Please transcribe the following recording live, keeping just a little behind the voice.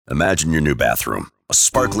Imagine your new bathroom. A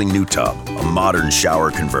sparkling new tub, a modern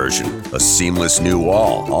shower conversion, a seamless new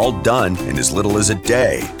wall, all done in as little as a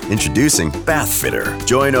day. Introducing Bath Fitter.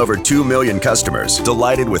 Join over 2 million customers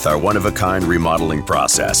delighted with our one-of-a-kind remodeling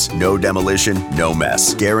process. No demolition, no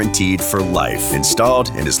mess. Guaranteed for life. Installed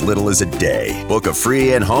in as little as a day. Book a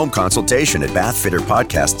free in-home consultation at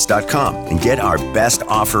bathfitterpodcasts.com and get our best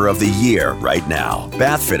offer of the year right now.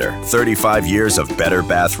 Bath Fitter, 35 years of better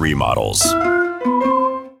bath remodels.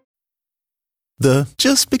 The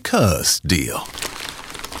just because deal.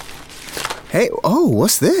 Hey,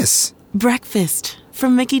 what's this? Breakfast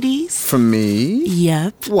from Mickey D's. From me?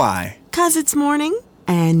 Yep. Why? 'Cause it's morning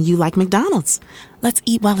and you like McDonald's. Let's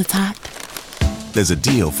eat while it's hot. There's a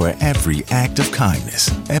deal for every act of kindness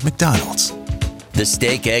at McDonald's. The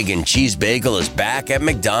steak, egg, and cheese bagel is back at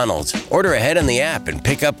McDonald's. Order ahead on the app and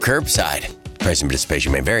pick up curbside. Price and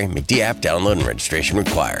participation may vary. McD app download and registration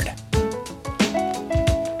required.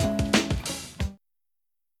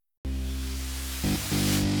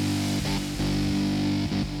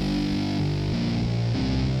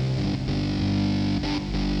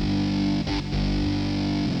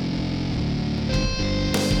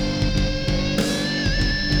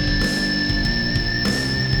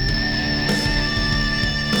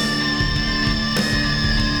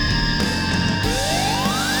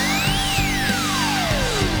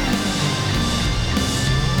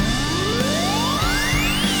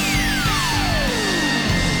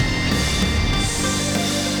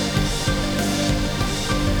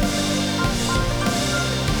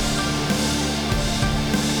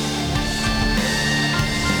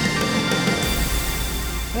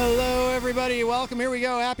 Welcome. Here we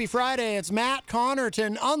go. Happy Friday. It's Matt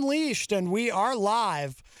Connarton Unleashed, and we are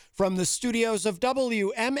live from the studios of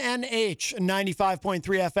WMNH 95.3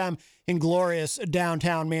 FM in glorious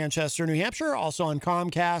downtown Manchester, New Hampshire. Also on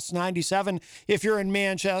Comcast 97 if you're in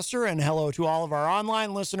Manchester. And hello to all of our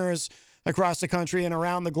online listeners across the country and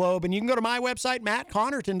around the globe. And you can go to my website,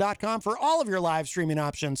 mattconnerton.com, for all of your live streaming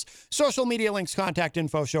options, social media links, contact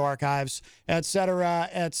info, show archives,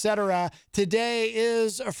 etc., etc. Today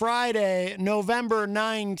is Friday, November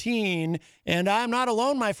 19, and I'm not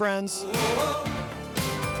alone, my friends.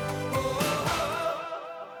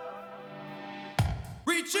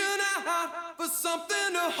 Reaching out for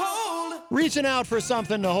something to hold. Reaching out for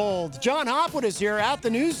something to hold. John Hopwood is here at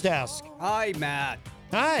the news desk. Hi, Matt.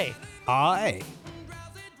 Hi. Hi.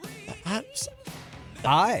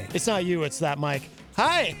 Hi. It's not you, it's that mic.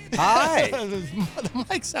 Hi. Hi. The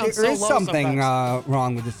mic sounds so There low is something sometimes.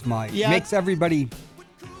 wrong with this mic. Yeah. Makes everybody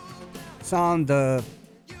sound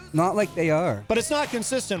not like they are. But it's not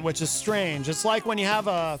consistent, which is strange. It's like when you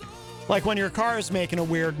have when your car is making a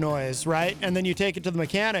weird noise, right? And then you take it to the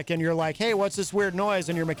mechanic and you're like, hey, what's this weird noise?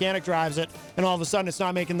 And your mechanic drives it and all of a sudden it's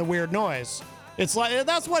not making the weird noise. It's like,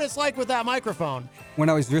 that's what it's like with that microphone. When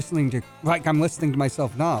I was listening to, like I'm listening to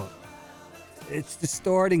myself now, it's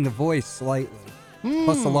distorting the voice slightly.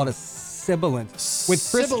 Plus a lot of sibilance. With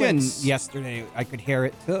Christian yesterday, I could hear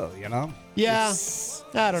it too, you know? Yeah.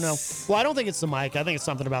 I don't know. Well, I don't think it's the mic. I think it's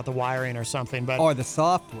something about the wiring or something. But Or the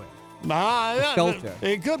software. Yeah, filter.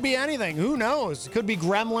 It could be anything. Who knows? It could be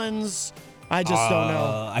gremlins. I just don't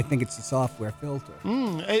know. I think it's the software filter.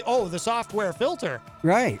 The software filter.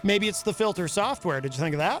 Right. Maybe it's the filter software. Did you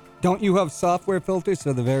think of that? Don't you have software filters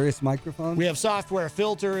for the various microphones? We have software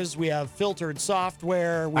filters. We have filtered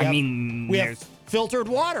software. We have filtered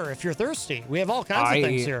water if you're thirsty. We have all kinds of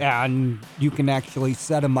things here. And you can actually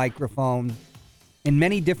set a microphone in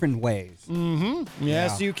many different ways. Mm-hmm.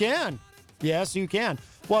 Yes, you can. Yes, you can.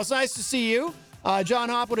 Well, it's nice to see you. John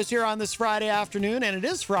Hopwood is here on this Friday afternoon, and it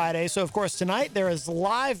is Friday, so of course tonight there is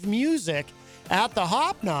live music at the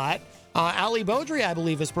Hop Knot. Ali Beaudry, I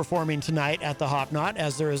believe, is performing tonight at the Hop Knot,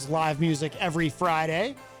 as there is live music every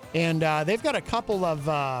Friday, and they've got a couple of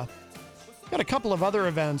other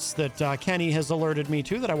events that Kenny has alerted me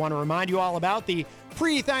to that I want to remind you all about. The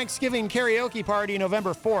pre-Thanksgiving karaoke party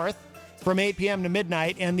November 4th from 8 p.m. to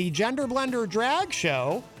midnight, and the Gender Blender Drag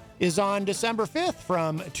Show is on December 5th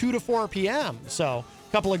from 2 to 4 p.m. So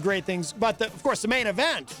a couple of great things. But, of course, the main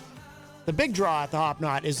event, the big draw at the Hop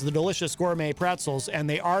Knot, is the delicious gourmet pretzels, and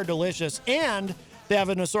they are delicious. And they have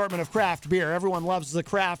an assortment of craft beer. Everyone loves the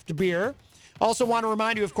craft beer. Also want to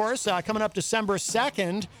remind you, of course, coming up December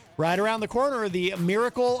 2nd, right around the corner, the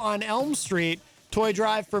Miracle on Elm Street toy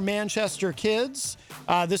drive for Manchester kids.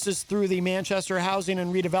 This is through the Manchester Housing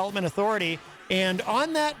and Redevelopment Authority. And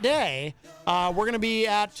on that day, we're going to be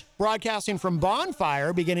broadcasting from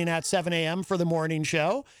Bonfire beginning at 7 a.m. for the morning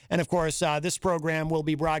show. And, of course, this program will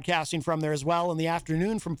be broadcasting from there as well in the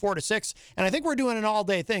afternoon from 4 to 6. And I think we're doing an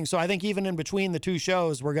all-day thing. So I think even in between the two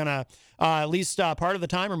shows, we're going to, at least part of the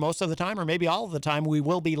time or most of the time or maybe all of the time, we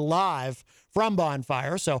will be live from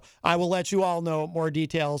Bonfire. So I will let you all know more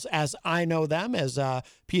details as I know them, as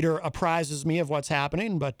Peter apprises me of what's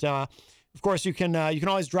happening. But of course, you can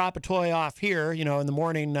always drop a toy off here, in the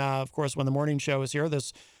morning. Of course, when the morning show is here,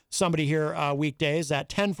 there's somebody here weekdays at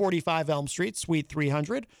 1045 Elm Street, Suite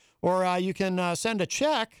 300. Or you can send a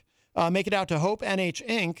check, make it out to Hope NH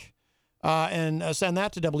Inc., and send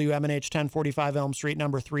that to WMNH 1045 Elm Street,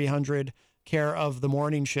 number 300, care of the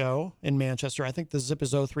morning show in Manchester. I think the zip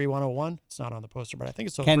is 03101. It's not on the poster, but I think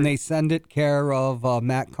it's 03. Can they send it care of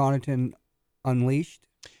Matt Connarton Unleashed?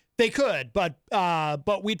 They could, but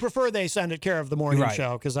we'd prefer they send it care of the morning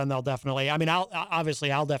show, because then they'll definitely,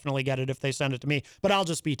 I'll definitely get it if they send it to me, but I'll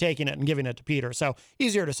just be taking it and giving it to Peter. So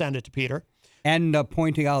easier to send it to Peter. And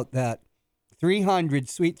pointing out that 300,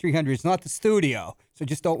 Suite 300 is not the studio, so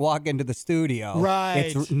just don't walk into the studio.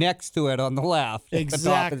 Right. It's next to it on the left. Exactly. At the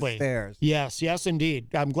top of the stairs. Yes,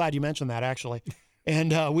 indeed. I'm glad you mentioned that, actually.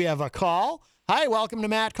 And we have a call. Hi, welcome to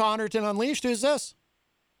Matt Connarton Unleashed. Who's this?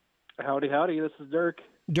 Howdy. This is Dirk.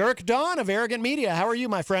 Dirk Don of Arrogant Media. How are you,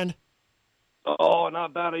 my friend? Oh,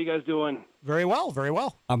 not bad. How you guys doing? Very well, very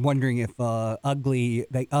well. I'm wondering if the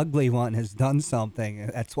ugly one has done something.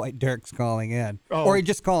 That's why Dirk's calling in. Oh. Or he's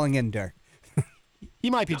just calling in, Dirk. He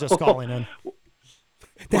might be just calling in.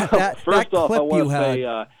 First off, I want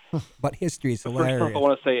to say... but history's hilarious. First off, I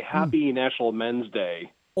want to say Happy National Men's Day.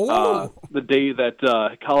 Oh! The day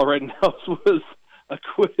that Kyle Rittenhouse was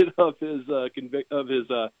acquitted of his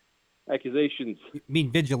accusations. You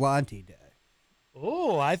mean Vigilante Day?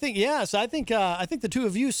 Oh, I think yes. I think the two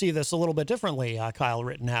of you see this a little bit differently, Kyle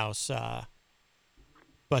Rittenhouse.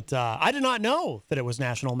 But I did not know that it was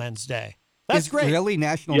National Men's Day. That's great. Really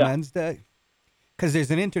National Men's Day? Because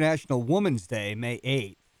there's an International Women's Day, May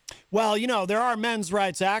 8th. Well, there are men's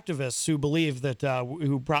rights activists who believe that,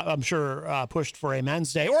 I'm sure pushed for a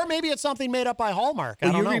Men's Day. Or maybe it's something made up by Hallmark.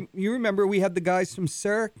 I don't know. You remember we had the guys from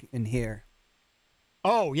Cirque in here.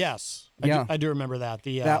 Oh, yes. I do remember that.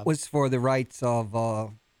 That was for the rights of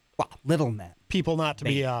little men. People not to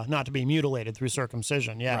be mutilated through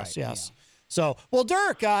circumcision. Yes, right, yes. Yeah. So, well,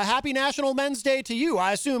 Dirk, happy National Men's Day to you.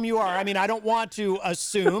 I assume you are. I mean, I don't want to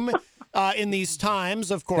assume in these times,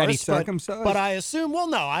 of course. That he's circumcised? But I assume, well,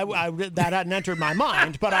 no, that hadn't entered my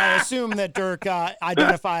mind. But I assume that Dirk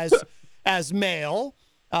identifies as male.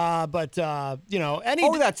 Oh,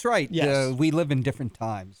 that's right. Yes. We live in different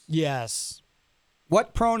times. Yes.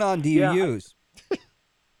 What pronoun do you use?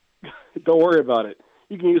 Don't worry about it.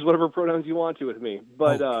 You can use whatever pronouns you want to with me.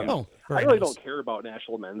 But I really don't care about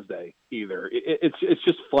National Men's Day either. It's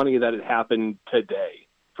just funny that it happened today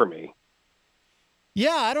for me.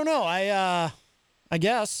 Yeah, I don't know. I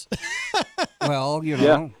guess. Well,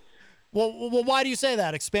 Yeah. Well, why do you say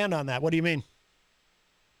that? Expand on that. What do you mean?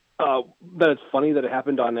 That it's funny that it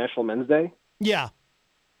happened on National Men's Day? Yeah.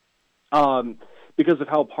 Because of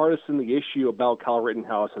how partisan the issue about Kyle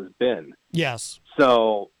Rittenhouse has been. Yes.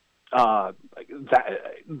 So that's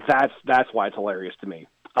why it's hilarious to me.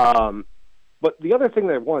 But the other thing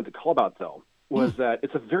that I wanted to call about, though, was that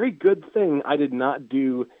it's a very good thing I did not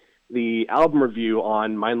do the album review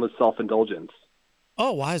on Mindless Self-Indulgence.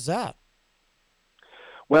 Oh, why is that?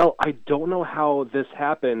 Well, I don't know how this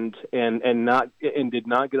happened and did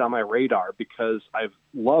not get on my radar, because I've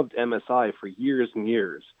loved MSI for years and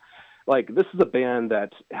years. Like, this is a band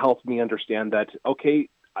that helped me understand that, okay,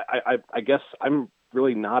 I guess I'm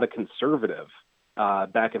really not a conservative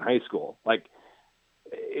back in high school. Like,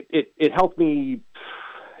 it helped me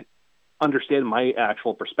understand my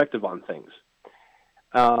actual perspective on things.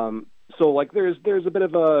 So, like, there's a bit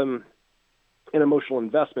of an emotional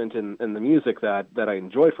investment in the music that I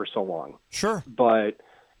enjoy for so long. Sure. But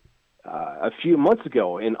a few months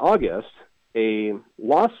ago, in August, a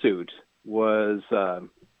lawsuit was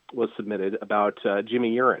submitted about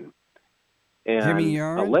Jimmy Urine. And Jimmy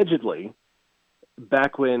Urine? Allegedly,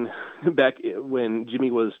 back when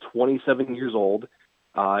Jimmy was 27 years old,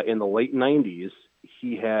 in the late 90s,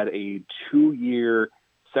 he had a 2-year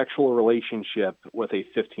sexual relationship with a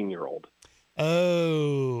 15-year-old.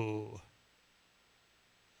 Oh.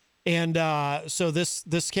 And so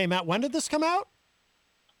this came out. When did this come out?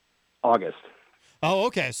 August. Oh,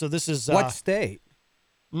 okay. So this is what state?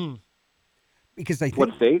 Because I think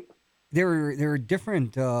what state? There are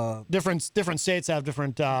different different states have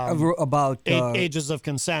different about ages of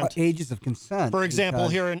consent. Ages of consent. For example,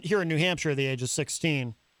 here in New Hampshire, the age is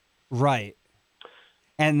 16. Right.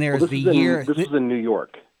 And there's Well, the year. This is in New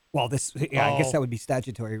York. Well, I guess that would be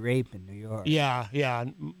statutory rape in New York. Yeah,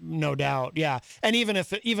 no doubt. Yeah, and even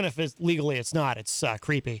if it's legally, it's not. It's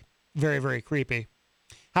creepy, very, very creepy.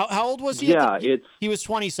 How old was he? Yeah, he was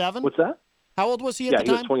 27. What's that? How old was he at the time?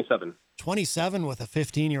 Yeah, he was 27. 27 with a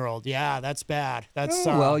 15-year-old. Yeah, that's bad. That's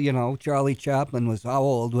well, Charlie Chaplin was how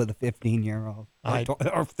old with a 15-year-old or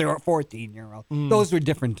 14-year-old? Those were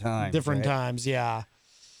different times. Different times, yeah.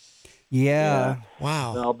 Yeah.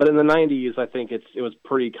 Wow. No, but in the 90s, I think it was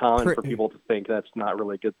pretty common for people to think that's not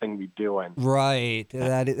really a good thing to be doing. Right.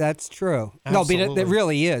 That's true. Absolutely. No, but it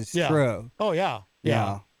really is true. Oh, yeah.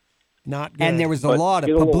 Not good. And there was a lot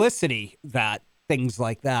of publicity that things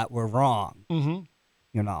like that were wrong. Mm-hmm.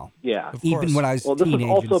 Yeah. Even when I was a teenager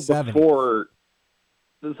in the 70s.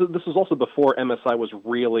 This was also before MSI was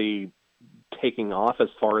really taking off as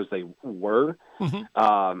far as they were.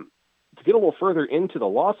 Mm-hmm. To get a little further into the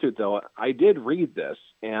lawsuit, though, I did read this,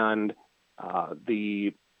 and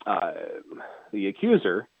the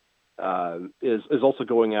accuser is also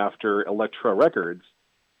going after Elektra Records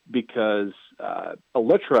because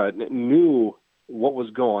Elektra knew what was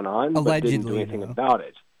going on, but didn't do anything about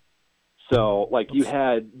it. So, you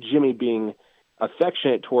had Jimmy being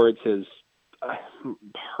affectionate towards his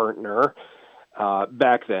partner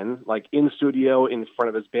back then, in studio, in front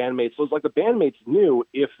of his bandmates. So it's the bandmates knew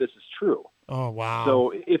if this is true. Oh wow!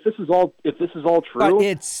 So if this is all true, but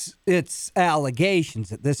it's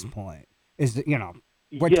allegations at this point.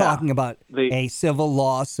 We're talking about a civil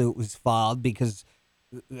lawsuit was filed because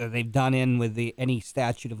they've done in with any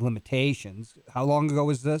statute of limitations. How long ago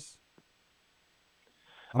was this?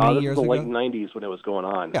 How many this years was the ago? late 90s when it was going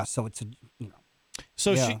on. Yeah, so it's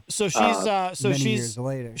years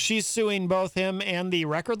later. She's suing both him and the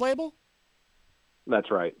record label? That's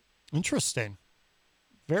right. Interesting.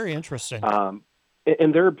 Very interesting. And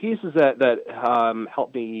there are pieces that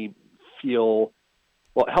help me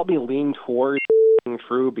help me lean towards being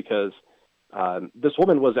true because this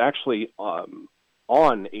woman was actually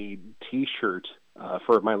on a T-shirt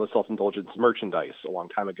for mindless self-indulgence merchandise a long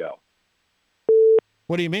time ago.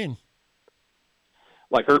 What do you mean?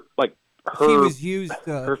 She was used.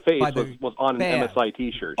 Her face was on an MSI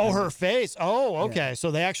T-shirt. Oh, her face. Oh, okay. Yeah.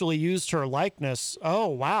 So they actually used her likeness. Oh,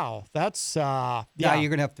 wow. That's yeah. You're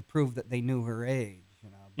gonna have to prove that they knew her age,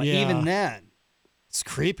 But even then, it's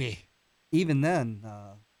creepy. Even then,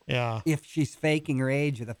 if she's faking her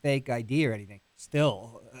age with a fake ID or anything,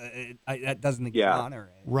 still, that doesn't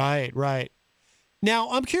exonerate. Right. Now,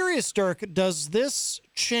 I'm curious, Dirk. Does this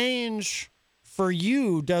change? For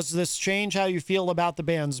you, does this change how you feel about the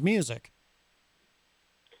band's music?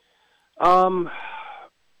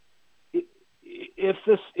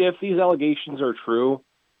 If these allegations are true,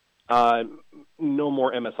 no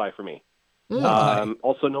more MSI for me.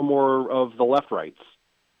 Also, no more of the left rights,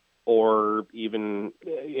 or even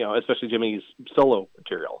especially Jimmy's solo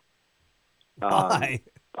material. Why?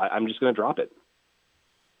 I'm just going to drop it.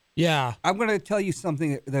 Yeah, I'm going to tell you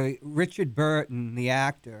something. The Richard Burton, the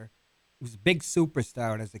actor. He was a big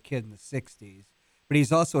superstar as a kid in the 60s, but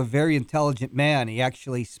he's also a very intelligent man. He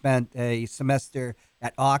actually spent a semester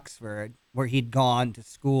at Oxford where he'd gone to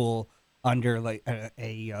school under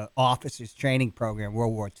a officer's training program,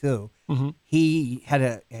 World War II. Mm-hmm. He had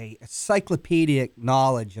a encyclopedic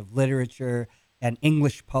knowledge of literature and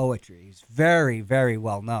English poetry. He's very, very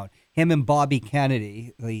well known. Him and Bobby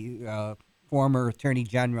Kennedy, the former Attorney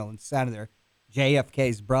General and Senator,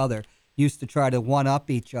 JFK's brother, used to try to one-up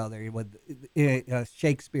each other with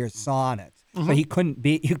Shakespeare's sonnets. Mm-hmm. So he couldn't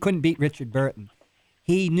beat Richard Burton.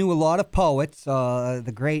 He knew a lot of poets.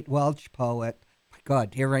 The great Welsh poet. My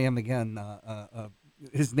God, here I am again.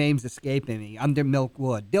 His name's escaping me. Under Milk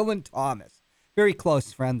Wood. Dylan Thomas, very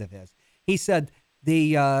close friend of his. He said,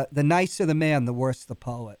 the nicer the man, the worse the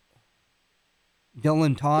poet.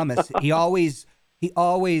 Dylan Thomas. He always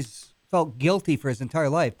felt guilty for his entire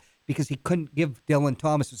life, because he couldn't give Dylan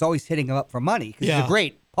Thomas, was always hitting him up for money, because he's a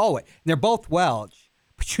great poet. And they're both Welsh,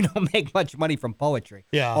 but you don't make much money from poetry.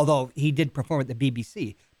 Yeah. Although he did perform at the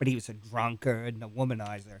BBC, but he was a drunkard and a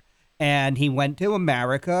womanizer. And he went to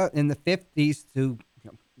America in the 50s to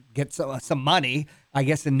get some money. I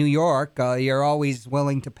guess in New York, you're always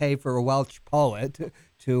willing to pay for a Welsh poet.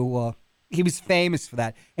 He was famous for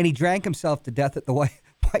that. And he drank himself to death at the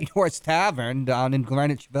White Horse Tavern down in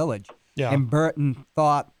Greenwich Village. Yeah. And Burton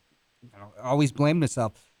thought, always blamed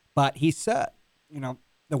himself, but he said, the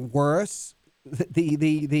worse,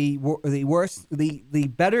 the worse, the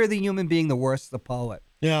better the human being, the worse the poet.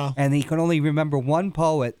 Yeah. And he could only remember one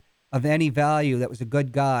poet of any value that was a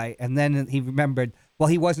good guy, and then he remembered, well,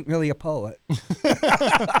 he wasn't really a poet.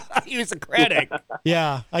 He was a critic.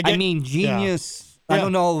 Yeah. Genius I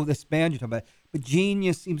don't know this band you're talking about, but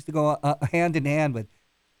genius seems to go hand in hand with,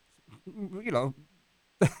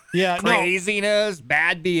 craziness,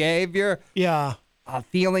 bad behavior. Yeah.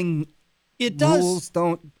 Feeling it does. Rules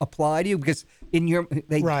don't apply to you because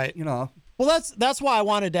right. Well, that's why I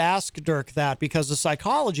wanted to ask Dirk that, because the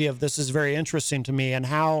psychology of this is very interesting to me, and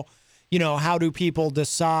how do people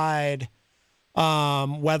decide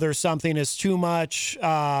whether something is too much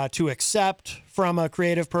to accept from a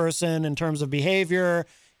creative person in terms of behavior,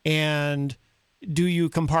 and do you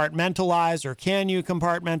compartmentalize, or can you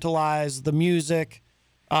compartmentalize the music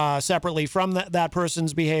separately from that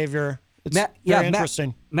person's behavior? It's very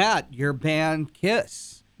interesting. Matt, your band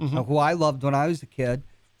Kiss, who I loved when I was a kid,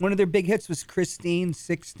 one of their big hits was Christine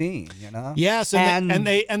 16, Yes, and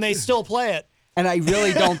they still play it. And I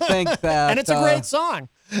really don't think that... and it's a great song.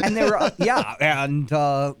 And they were,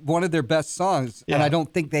 one of their best songs. Yeah. And I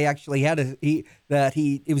don't think they actually had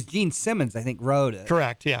it was Gene Simmons, I think, wrote it.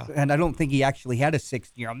 Correct, yeah. And I don't think he actually had a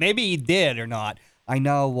 16-year-old. Maybe he did or not. I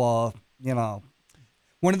know,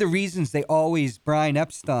 one of the reasons Brian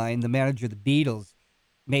Epstein, the manager of the Beatles,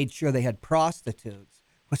 made sure they had prostitutes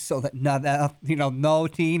was so that no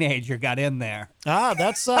teenager got in there.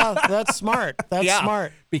 That's smart. That's smart.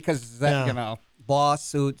 Because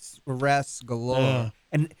lawsuits, arrests galore. Yeah.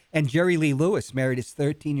 And Jerry Lee Lewis married his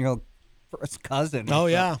 13-year-old first cousin. Oh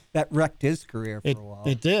yeah, that wrecked his career for a while.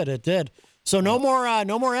 It did. So no more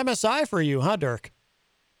MSI for you, huh, Dirk?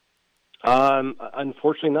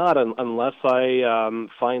 Unfortunately not, unless I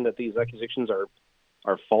find that these accusations are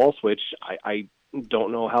false, which I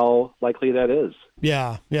don't know how likely that is.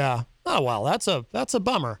 Yeah. Oh well, that's a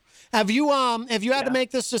bummer. Have you had to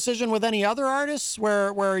make this decision with any other artists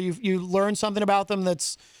where you learned something about them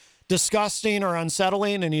that's disgusting or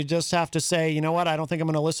unsettling, and you just have to say, you know what, I don't think I'm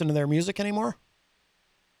going to listen to their music anymore?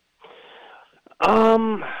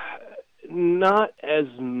 Not as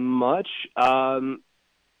much.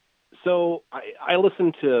 So I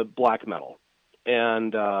listen to black metal,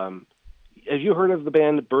 and have you heard of the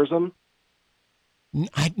band Burzum?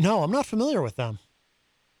 No, I'm not familiar with them.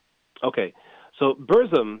 Okay, so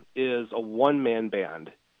Burzum is a one-man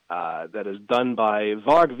band that is done by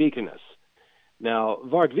Varg Vikernes. Now,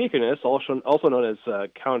 Varg Vikernes, also known as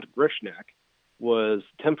Count Grishnak, was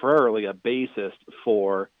temporarily a bassist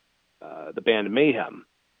for the band Mayhem.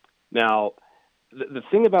 Now, the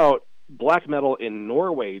thing about black metal in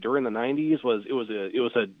Norway during the 90s was it was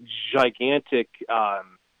a gigantic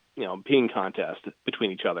peeing contest between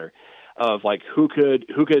each other of like who could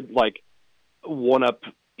like one up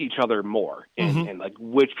each other more and like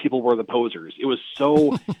which people were the posers. It was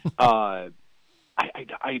so I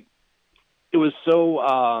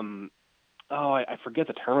forget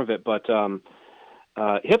the term of it, but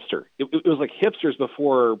hipster. It was like hipsters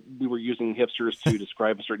before we were using hipsters to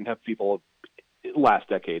describe a certain type of people last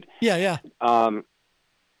decade. Yeah. But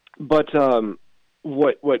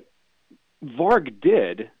what Varg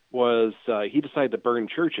did was he decided to burn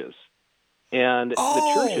churches. And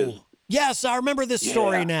the churches... Yes, I remember this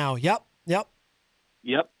story now. Yep.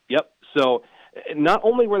 So not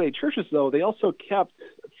only were they churches, though, they also kept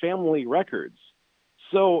family records.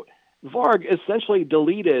 So Varg essentially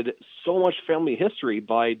deleted so much family history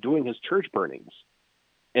by doing his church burnings.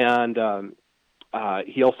 And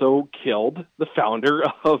he also killed the founder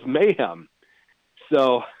of Mayhem.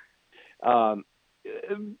 So a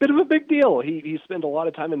bit of a big deal. He spent a lot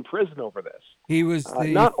of time in prison over this. He was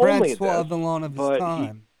the Francois Villon of his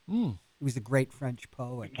time. He was a great French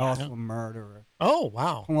poet, also a murderer. Oh,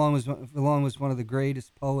 wow. Villon was one of the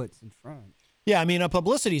greatest poets in French. Yeah, I mean, a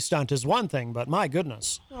publicity stunt is one thing, but my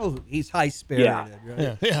goodness. Oh, he's high-spirited,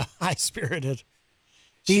 right? Yeah, high-spirited.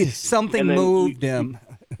 Something moved him.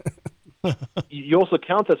 You also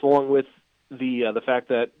count this along with the fact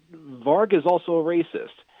that Varg is also a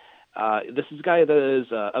racist. This is a guy that is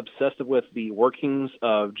obsessed with the workings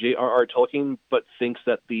of J.R.R. Tolkien, but thinks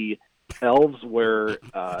that the elves were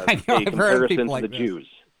a comparison to the Jews.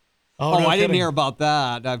 Oh, I didn't hear about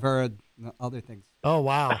that. I've heard other things. Oh,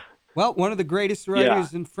 wow. Well, one of the greatest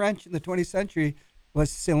writers in French in the 20th century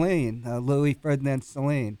was Céline, Louis Ferdinand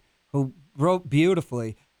Céline, who wrote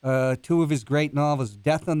beautifully two of his great novels,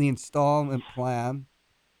 Death on the Installment Plan,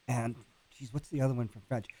 and, what's the other one from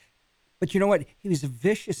French? But you know what? He was a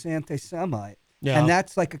vicious anti-Semite. Yeah. And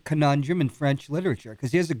that's like a conundrum in French literature,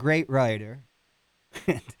 because he's a great writer.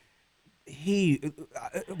 And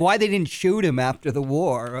why they didn't shoot him after the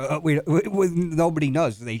war, nobody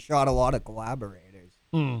knows. They shot a lot of collaborators.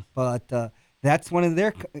 But that's one of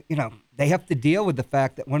their, they have to deal with the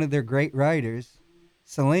fact that one of their great writers,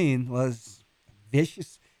 Céline, was a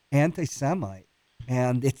vicious anti-Semite.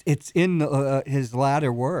 And it's in his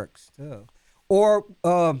latter works, too. Or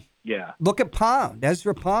Yeah. look at Pond,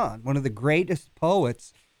 Ezra Pond, one of the greatest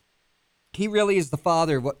poets. He really is the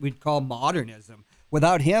father of what we'd call modernism.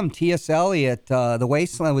 Without him, T.S. Eliot, The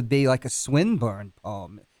Wasteland would be like a Swinburne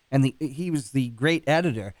poem. And he was the great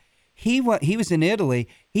editor. He was in Italy.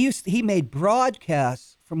 He made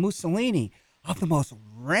broadcasts for Mussolini of the most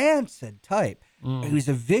rancid type. He was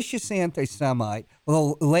a vicious anti-Semite.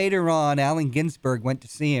 Well, later on, Allen Ginsberg went to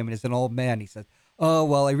see him, and as an old man, he said, "Oh,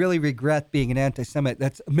 well, I really regret being an anti-Semite.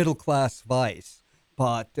 That's a middle-class vice."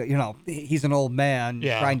 But, he's an old man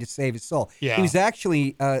trying to save his soul. Yeah. He was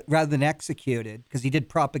actually, rather than executed, because he did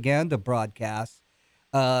propaganda broadcasts,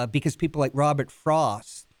 because people like Robert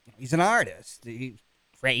Frost, he's an artist. He's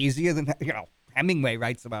crazier than, Hemingway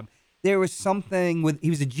writes about him. There was something he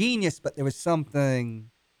was a genius, but there was something,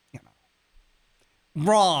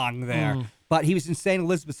 wrong there. But he was in St.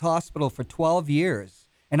 Elizabeth's Hospital for 12 years.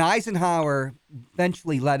 And Eisenhower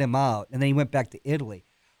eventually let him out, and then he went back to Italy.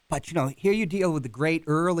 But, here you deal with the great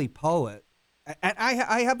early poet. And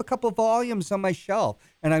I have a couple of volumes on my shelf,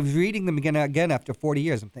 and I was reading them again after 40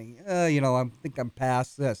 years. I'm thinking, I think I'm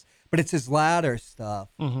past this. But it's his latter stuff.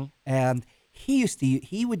 And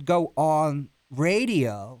he would go on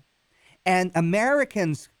radio, and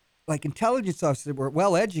Americans, like intelligence officers, were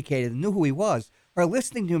well educated and knew who he was, are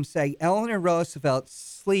listening to him say Eleanor Roosevelt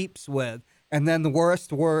sleeps with, and then the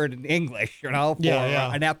worst word in English, for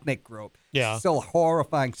an ethnic group. Yeah. Still a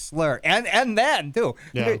horrifying slur. And then, too.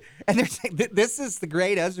 Yeah. And they're saying, this is the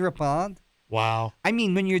great Ezra Pond. Wow. I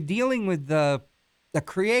mean, when you're dealing with the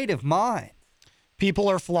creative mind. People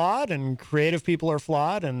are flawed, and creative people are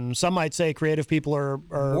flawed, and some might say creative people are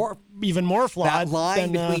even more flawed. That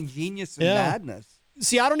line than, between genius and madness.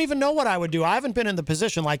 See, I don't even know what I would do. I haven't been in the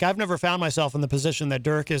position, I've never found myself in the position that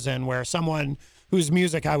Dirk is in, where someone whose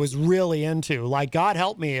music I was really into, God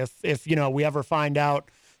help me if we ever find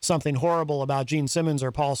out something horrible about Gene Simmons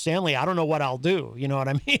or Paul Stanley, I don't know what I'll do. You know what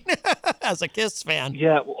I mean? As a Kiss fan.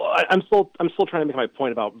 Yeah, well, I'm still trying to make my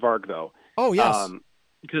point about Varg, though. Oh, yes.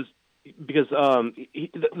 Because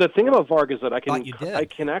the thing about Varg is that I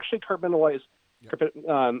can actually compartmentalize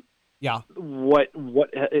what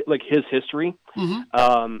like his history.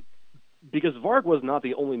 Because Varg was not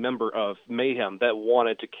the only member of Mayhem that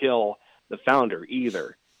wanted to kill the founder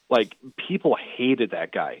either. People hated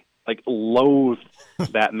that guy, loathed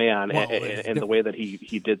that man and the way that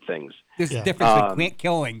he did things. There's a difference between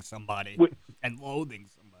killing somebody and loathing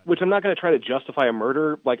somebody. Which I'm not going to try to justify a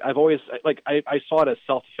murder. I've always I saw it as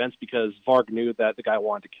self-defense because Varg knew that the guy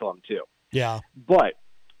wanted to kill him too. Yeah. But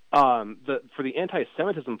for the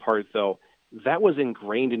anti-Semitism part, though, that was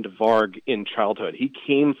ingrained into Varg in childhood. He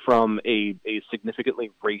came from a significantly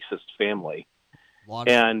racist family.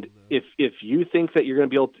 And if you think that you're going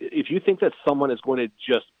to be able to, if you think that someone is going to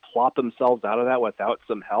just plop themselves out of that without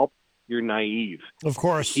some help, you're naive. Of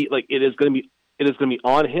course. It is going to be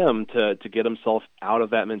on him to get himself out of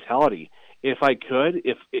that mentality. If I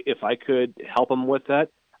could help him with that,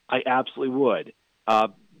 I absolutely would.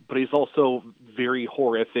 But he's also very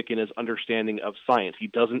horrific in his understanding of science. He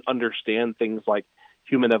doesn't understand things like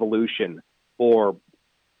human evolution or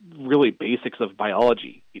really basics of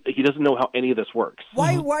biology. He doesn't know how any of this works.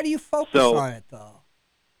 Why do you focus on it, though?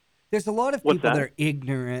 There's a lot of people that are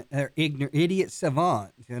ignorant, idiot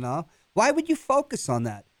savants, Why would you focus on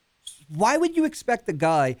that? Why would you expect the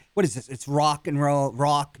guy, what is this? It's rock and roll,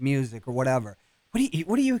 rock music or whatever.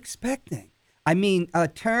 What are you expecting? I mean,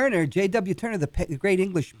 Turner, J.W. Turner, the great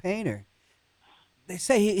English painter, they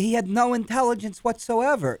say he had no intelligence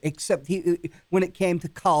whatsoever, except when it came to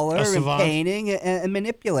color and painting and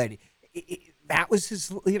manipulating. That was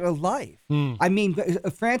his life. I mean,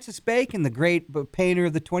 Francis Bacon, the great painter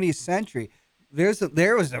of the 20th century,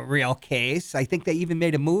 there was a real case. I think they even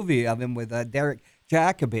made a movie of him with Derek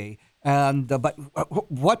Jacobi. And but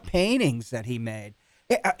what paintings that he made.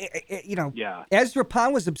 Ezra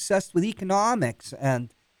Pound was obsessed with economics,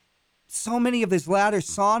 and so many of his latter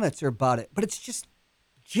sonnets are about it. But it's just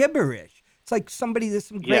gibberish. It's like some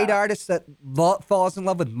great artist that falls in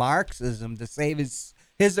love with Marxism to save his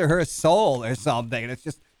or her soul or something. And it's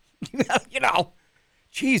just,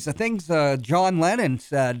 geez, the things John Lennon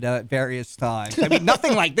said at various times. I mean,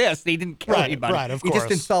 nothing like this. He didn't kill anybody. Right, of he course.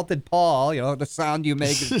 Just insulted Paul. The sound you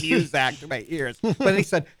make is music to my ears. But he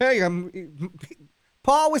said, hey,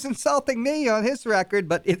 Paul was insulting me on his record,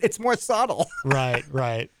 but it's more subtle.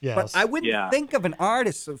 Right, yes. But I wouldn't think of an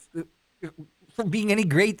artist for being any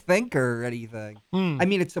great thinker or anything. I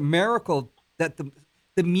mean, it's a miracle that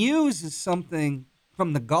the muse is something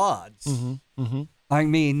from the gods. I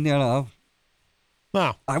mean,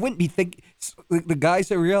 Wow. I wouldn't be thinking the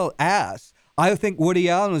guy's a real ass. I think Woody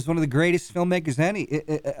Allen was one of the greatest filmmakers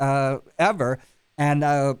ever,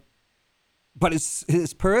 and but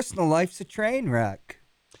his personal life's a train wreck.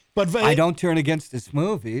 But I don't turn against his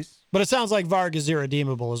movies. But it sounds like Varg is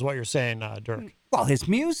irredeemable, is what you're saying, Dirk. Well, his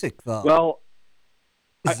music, though. Well,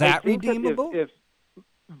 is that think redeemable? That if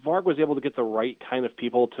Varg was able to get the right kind of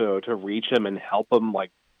people to reach him and help him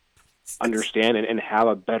understand and have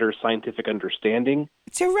a better scientific understanding,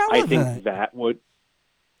 it's irrelevant. I think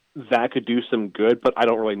that could do some good, but I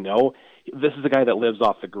don't really know. This is a guy that lives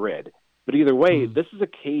off the grid. But either way, this is a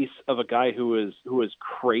case of a guy who is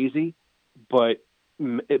crazy, but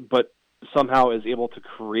somehow is able to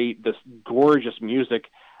create this gorgeous music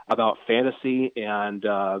about fantasy and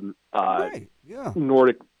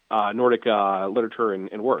Nordic literature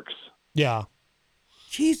and works. Yeah.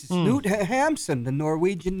 Jesus, Knut Hamsun, the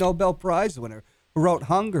Norwegian Nobel Prize winner, who wrote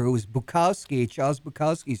Hunger, who was Charles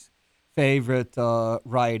Bukowski's favorite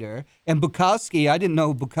writer. And Bukowski, I didn't know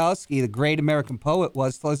who Bukowski, the great American poet,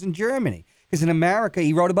 was till I was in Germany. Because in America,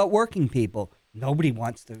 he wrote about working people. Nobody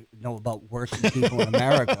wants to know about working people in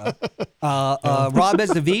America. Rob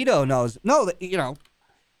Azevedo knows. No,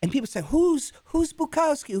 and people say, who's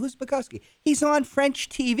Bukowski? Who's Bukowski? He's on French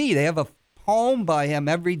TV. They have a poem by him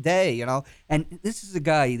every day, And this is a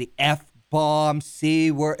guy, the F-bomb,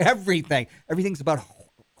 C-word, everything. Everything's about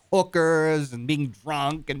hookers and being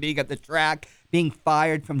drunk and being at the track, being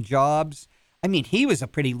fired from jobs. I mean, he was a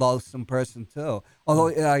pretty loathsome person, too.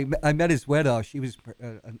 Although I met his widow. She was...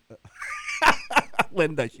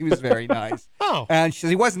 Linda, she was very nice. Oh. And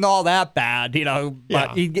he wasn't all that bad,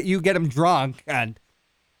 but you get him drunk. And,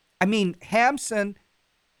 I mean, Hamsun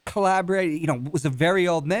collaborated, was a very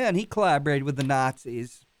old man. He collaborated with the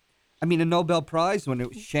Nazis. I mean, a Nobel Prize winner.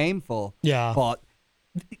 It was shameful. Yeah. But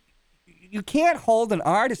you can't hold an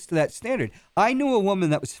artist to that standard. I knew a woman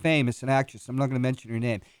that was famous, an actress. I'm not going to mention her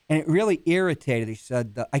name. And it really irritated her. She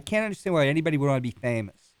said, I can't understand why anybody would want to be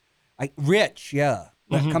famous. Rich, yeah.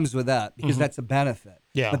 That comes with that because that's a benefit.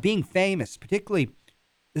 Yeah. But being famous, particularly,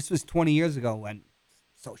 this was 20 years ago when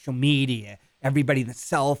social media, everybody, the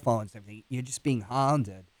cell phones, everything, you're just being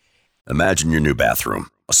hounded. Imagine your new bathroom.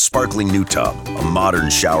 A sparkling new tub, a modern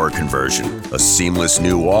shower conversion, a seamless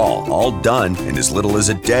new wall, all done in as little as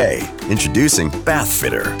a day. Introducing Bath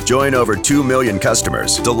Fitter. Join over 2 million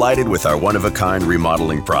customers delighted with our one-of-a-kind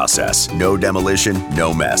remodeling process. No demolition,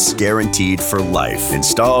 no mess. Guaranteed for life.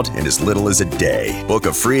 Installed in as little as a day. Book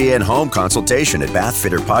a free in-home consultation at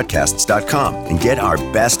bathfitterpodcasts.com and get our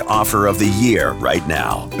best offer of the year right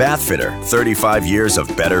now. Bath Fitter, 35 years of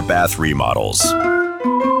better bath remodels.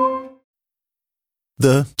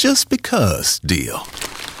 The just because deal.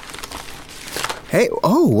 Hey,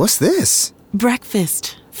 what's this?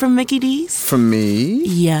 Breakfast from Mickey D's. From me?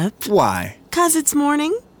 Yep. Why? 'Cause it's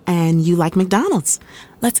morning and you like McDonald's.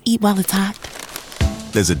 Let's eat while it's hot.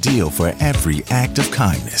 There's a deal for every act of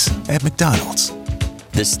kindness at McDonald's.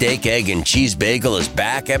 The steak, egg, and cheese bagel is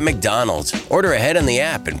back at McDonald's. Order ahead on the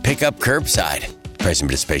app and pick up curbside. Price and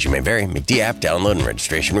participation may vary. McD app download and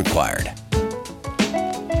registration required.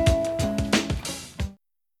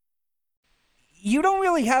 You don't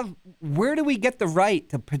really have, where do we get the right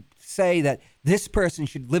to say that this person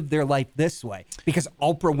should live their life this way? Because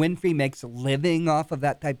Oprah Winfrey makes a living off of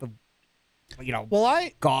that type of,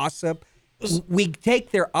 gossip. We take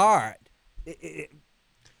their art.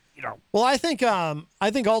 Well, I think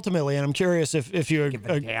ultimately, and I'm curious if you give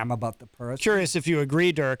a damn about the person. Curious if you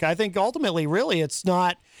agree, Dirk. I think ultimately, really, it's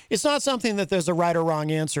not something that there's a right or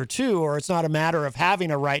wrong answer to, or it's not a matter of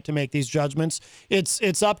having a right to make these judgments.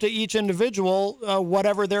 It's up to each individual,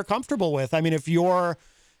 whatever they're comfortable with. I mean,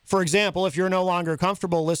 for example, if you're no longer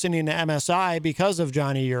comfortable listening to MSI because of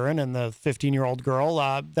Johnny Urine and the 15-year-old girl,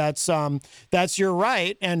 that's your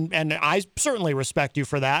right, and I certainly respect you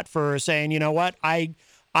for that, for saying, you know what,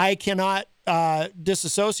 I cannot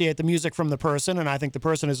disassociate the music from the person, and I think the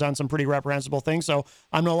person has done some pretty reprehensible things, so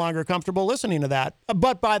I'm no longer comfortable listening to that.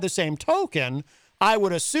 But by the same token, I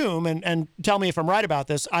would assume, and tell me if I'm right about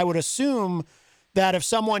this, I would assume that if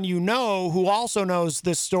someone you know who also knows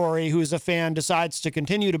this story, who's a fan, decides to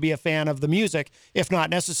continue to be a fan of the music, if not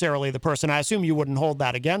necessarily the person, I assume you wouldn't hold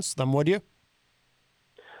that against them, would you?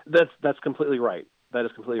 That's completely right. That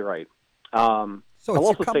is completely right. I'll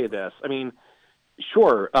also say this. I mean,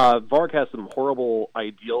 sure, Varg has some horrible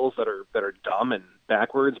ideals that are dumb and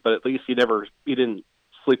backwards, but at least he didn't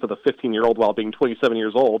sleep with a 15-year-old while being 27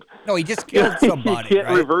 years old. No, he just killed somebody. You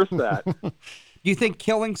can't reverse that. Do you think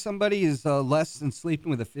killing somebody is less than sleeping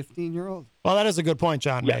with a 15-year-old? Well, that is a good point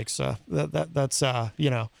John makes. That's I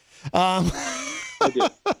do.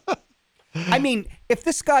 I mean, if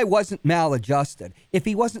this guy wasn't maladjusted, if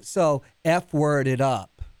he wasn't so F-worded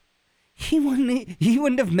up, he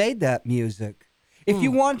wouldn't have made that music. If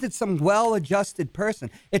you wanted some well-adjusted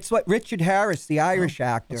person, it's what Richard Harris, the Irish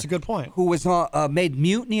actor, that's a good point, who was made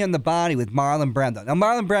Mutiny on the Bounty with Marlon Brando. Now,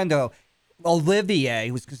 Marlon Brando, Olivier,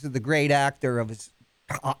 who was considered the great actor of his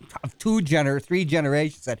of three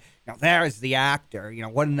generations, said, there's the actor.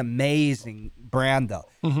 What an amazing Brando.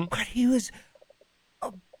 But he was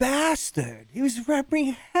a bastard. He was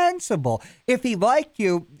reprehensible. If he liked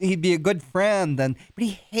you, he'd be a good friend. But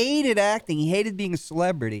he hated acting. He hated being a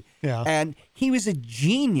celebrity. Yeah. And he was a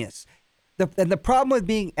genius. And the problem with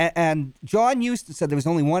being, and John Huston said there was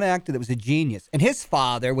only one actor that was a genius. And his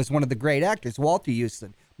father was one of the great actors, Walter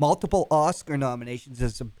Huston. Multiple Oscar nominations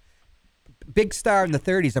as a big star in the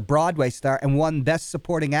 30s, a Broadway star, and won Best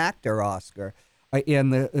Supporting Actor Oscar in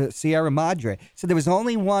the Sierra Madre. So there was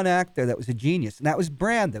only one actor that was a genius, and that was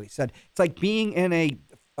Brando. He said, it's like being in a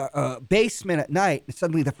basement at night, and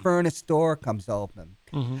suddenly the furnace door comes open.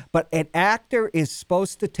 But an actor is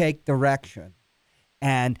supposed to take direction.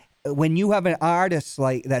 And when you have an artist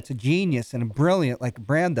that's a genius and a brilliant like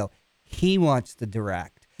Brando, he wants to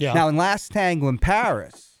direct. Yeah. Now, in Last Tango in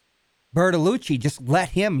Paris, Bertolucci just let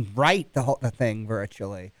him write the thing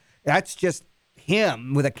virtually. That's just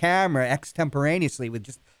him with a camera extemporaneously with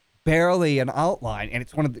just barely an outline, and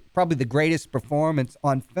it's one of probably the greatest performance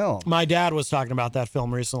on film. My dad was talking about that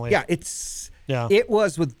film recently. Yeah, it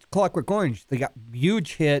was with Clockwork Orange. They got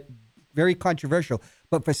huge hit, very controversial,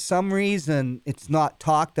 but for some reason it's not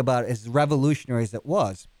talked about as revolutionary as it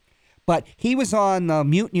was. But he was on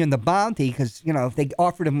Mutiny and the Bounty because they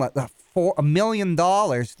offered him $1 million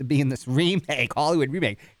to be in this remake, Hollywood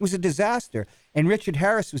remake. It was a disaster, and Richard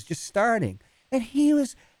Harris was just starting, and he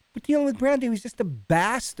was dealing with Brando. He was just a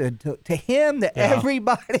bastard to him, to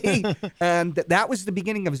everybody, and that was the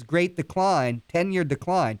beginning of his great decline, 10-year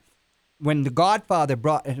decline, when The Godfather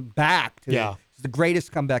brought him back to the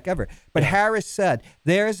greatest comeback ever. But Harris said,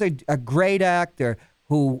 "There's a great actor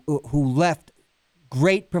who left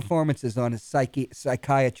great performances on his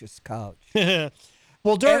psychiatrist's couch."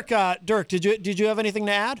 Well, Dirk, did you have anything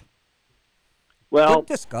to add? Well, good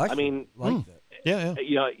discussion. I mean, liked it. Yeah.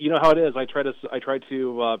 You know how it is. I try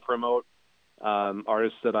to promote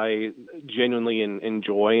artists that I genuinely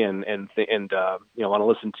enjoy and want to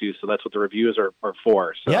listen to. So that's what the reviews are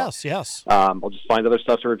for. So, yes. I'll just find other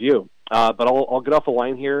stuff to review. But I'll get off the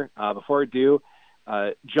line here. Before I do,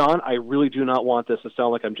 John, I really do not want this to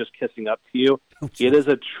sound like I'm just kissing up to you. It is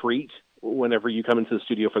a treat whenever you come into the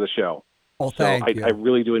studio for the show. Well, so I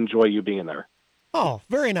really do enjoy you being there. Oh,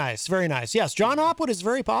 very nice, very nice. Yes, John Hopwood is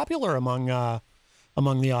very popular among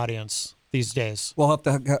the audience these days. You'll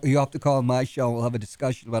have to call my show. We'll have a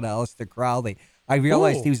discussion about Aleister Crowley. I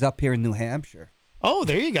realized he was up here in New Hampshire. Oh,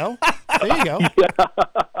 there you go. There you go.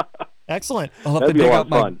 Excellent. That'd be a lot of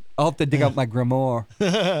fun. I'll have to dig out my grimoire.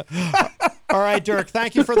 All right, Dirk.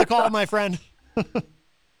 Thank you for the call, my friend.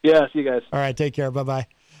 Yeah, see you guys. All right, take care. Bye-bye.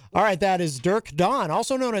 All right, that is Dirk Don,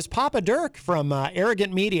 also known as Papa Dirk from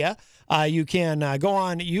Arrogant Media. You can go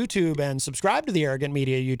on YouTube and subscribe to the Arrogant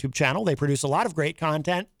Media YouTube channel. They produce a lot of great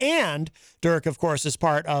content. And Dirk, of course, is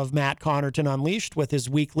part of Matt Connarton Unleashed with his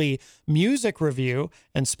weekly music review.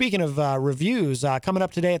 And speaking of reviews, coming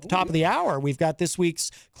up today at the top of the hour, we've got this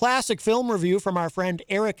week's classic film review from our friend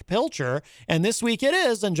Erich Pilcher. And this week it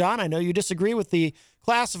is, and John, I know you disagree with the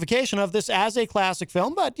classification of this as a classic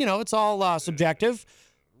film, but, it's all subjective.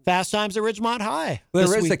 Fast Times at Ridgemont High.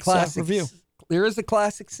 There is a classic review. There is a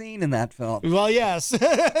classic scene in that film. Well, yes.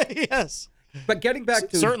 Yes. But getting back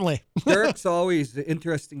to certainly, Dirk's always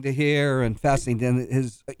interesting to hear and fascinating.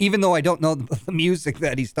 Even though I don't know the music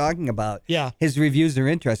that he's talking about, his reviews are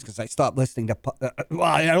interesting because I stopped listening to.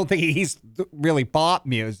 I don't think he's really pop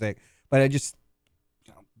music, but I just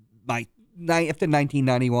after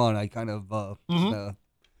 1991, I kind of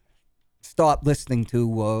stopped listening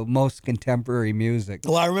to most contemporary music.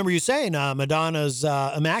 Well, I remember you saying Madonna's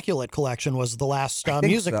Immaculate Collection was the last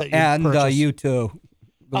music that you purchased. And U2,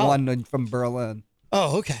 the one from Berlin.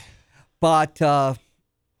 Oh, okay. But,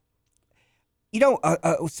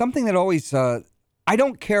 something that always, I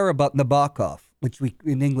don't care about Nabokov, which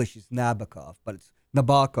in English is Nabokov, but it's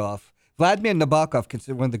Nabokov. Vladimir Nabokov,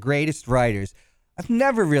 considered one of the greatest writers. I've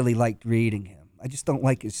never really liked reading him. I just don't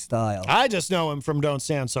like his style. I just know him from Don't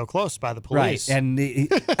Stand So Close by the Police. Right,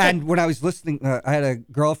 and when I was listening, I had a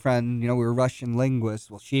girlfriend, we were Russian linguists.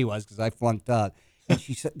 Well, she was because I flunked out. And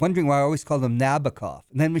she said, wondering why I always call him Nabokov.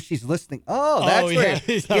 And then when she's listening,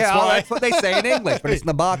 that's what they say in English, but it's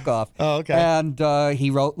Nabokov. Oh, okay. And he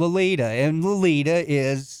wrote Lolita. And Lolita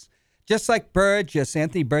is, just like Burgess,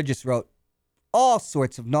 Anthony Burgess wrote all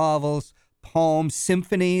sorts of novels, poems,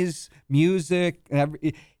 symphonies, music, and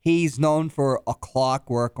he's known for A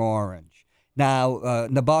Clockwork Orange. Now,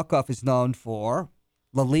 Nabokov is known for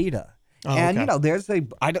Lolita. And, okay. there's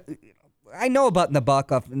I know about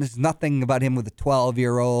Nabokov, and there's nothing about him with a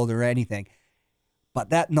 12-year-old or anything. But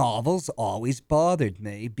that novel's always bothered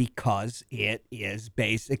me because it is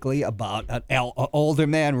basically about an older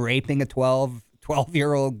man raping a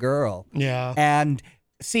 12-year-old girl. Yeah. And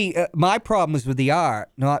see, my problem was with the art,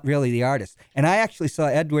 not really the artist. And I actually saw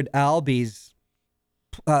Edward Albee's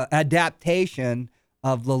adaptation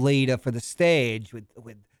of Lolita for the stage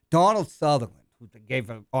with Donald Sutherland, who they gave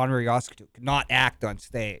an honorary Oscar to, could not act on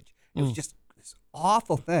stage. It was just this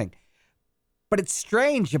awful thing. But it's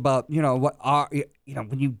strange about when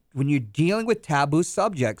you're dealing with taboo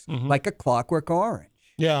subjects like A Clockwork Orange.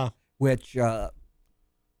 Yeah. Which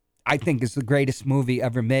I think is the greatest movie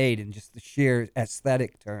ever made in just the sheer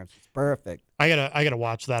aesthetic terms. It's perfect. I gotta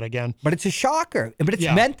watch that again. But it's a shocker. But it's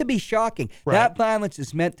meant to be shocking. Right. That violence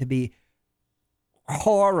is meant to be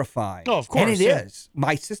horrifying. Oh, of course. And it is.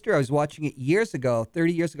 My sister, I was watching it years ago,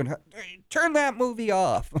 30 years ago. Turn that movie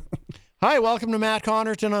off. Hi, welcome to Matt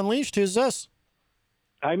Connarton Unleashed. Who's this?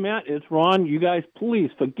 Hi, Matt. It's Ron. You guys,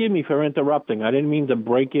 please forgive me for interrupting. I didn't mean to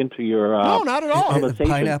break into your no, not at all. conversation.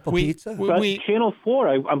 Pineapple pizza? Channel 4,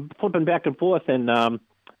 I'm flipping back and forth, and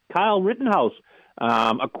Kyle Rittenhouse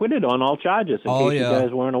acquitted on all charges, in case you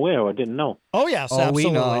guys weren't aware or didn't know. Oh, yes, absolutely.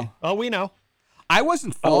 We know. Oh, we know. I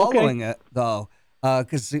wasn't following it, though.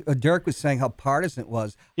 Because Dirk was saying how partisan it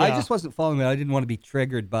was. Yeah. I just wasn't following it. I didn't want to be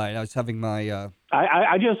triggered by it. I was having my...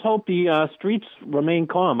 I just hope the streets remain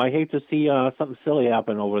calm. I hate to see something silly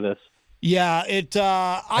happen over this. Yeah,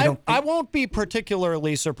 I won't be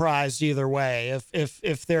particularly surprised either way if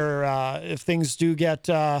things do get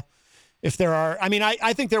if there are. I mean,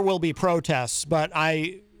 I think there will be protests, but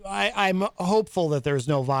I'm hopeful that there's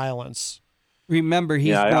no violence. Remember,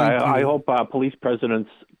 I hope police presence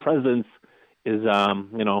is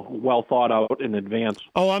well thought out in advance.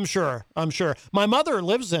 Oh, I'm sure. My mother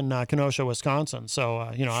lives in Kenosha, Wisconsin, so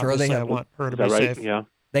obviously I want her to be right? safe. Yeah.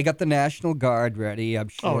 They got the National Guard ready, I'm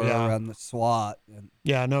sure, on the SWAT.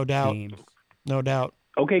 Yeah, no doubt. Teams. No doubt.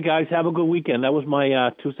 Okay, guys, have a good weekend. That was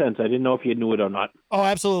my 2 cents. I didn't know if you knew it or not. Oh,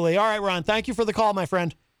 absolutely. All right, Ron. Thank you for the call, my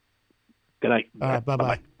friend. Good night. All right,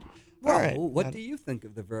 bye-bye. Well, All right. What do you think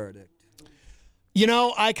of the verdict?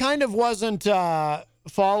 I kind of wasn't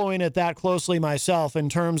following it that closely myself in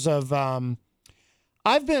terms of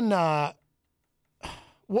I've been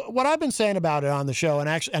what I've been saying about it on the show and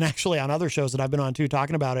actually on other shows that I've been on too,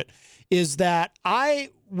 talking about it, is that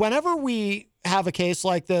whenever we have a case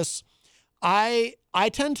like this, I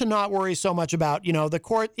tend to not worry so much about, the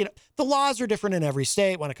court, the laws are different in every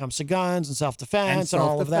state when it comes to guns and self-defense and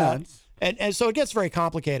all of that. And so it gets very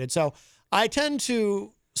complicated. So I tend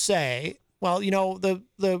to say, well,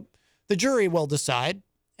 the jury will decide,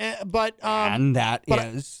 but that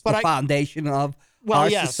is the foundation of our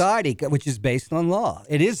society, which is based on law.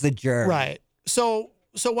 It is the jury, right? So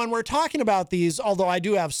when we're talking about these, although I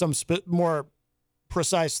do have some more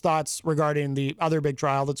precise thoughts regarding the other big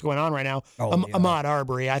trial that's going on right now, Ahmaud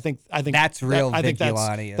Arbery, I think that's real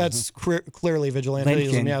vigilante. That's clearly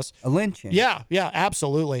vigilantism. Yes, a lynching. Yeah,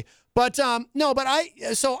 absolutely. But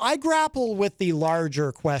I grapple with the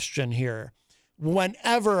larger question here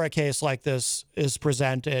whenever a case like this is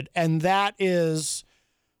presented, and that is,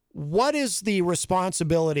 what is the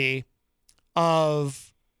responsibility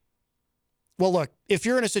of, well, look, if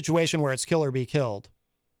you're in a situation where it's kill or be killed,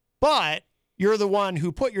 but you're the one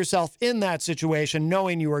who put yourself in that situation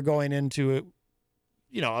knowing you are going into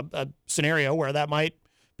a scenario where that might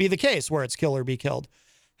be the case, where it's kill or be killed.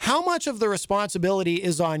 How much of the responsibility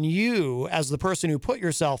is on you as the person who put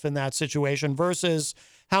yourself in that situation versus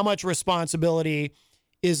how much responsibility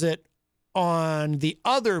is it on the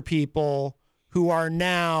other people who are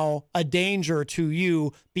now a danger to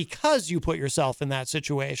you because you put yourself in that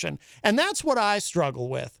situation? And that's what I struggle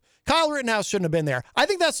with. Kyle Rittenhouse shouldn't have been there. I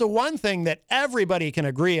think that's the one thing that everybody can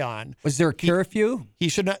agree on. Was there a curfew? He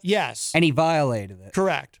should not. Yes. And he violated it.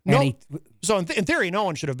 Correct. So in theory, no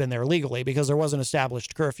one should have been there legally because there was an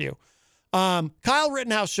established curfew. Kyle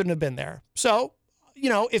Rittenhouse shouldn't have been there. So,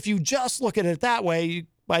 if you just look at it that way, you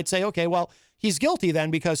might say, okay, well, he's guilty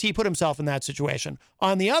then because he put himself in that situation.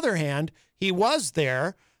 On the other hand, he was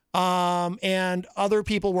there and other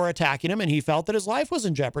people were attacking him and he felt that his life was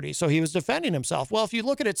in jeopardy. So he was defending himself. Well, if you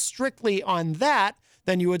look at it strictly on that,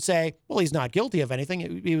 then you would say, well, he's not guilty of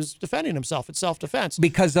anything. He was defending himself. It's self-defense.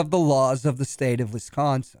 Because of the laws of the state of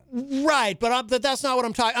Wisconsin. Right, but that's not what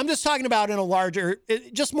I'm talking. I'm just talking about in a larger,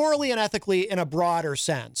 just morally and ethically in a broader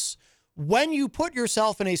sense. When you put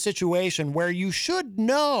yourself in a situation where you should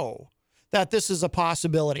know that this is a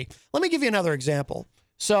possibility. Let me give you another example.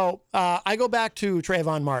 So I go back to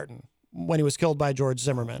Trayvon Martin. when he was killed by George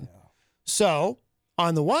Zimmerman. Yeah. So,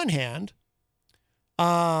 on the one hand,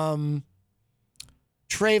 Trayvon,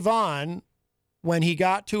 when he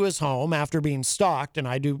got to his home after being stalked, and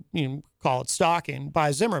I do call it stalking,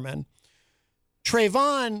 by Zimmerman,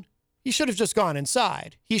 Trayvon, he should have just gone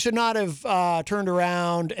inside. He should not have turned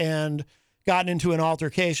around and gotten into an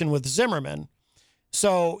altercation with Zimmerman.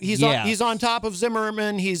 So he's on top of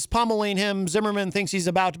Zimmerman. He's pummeling him. Zimmerman thinks he's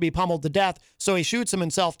about to be pummeled to death, so he shoots him in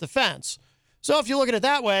self-defense. So if you look at it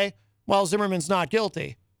that way, well, Zimmerman's not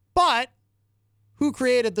guilty. But who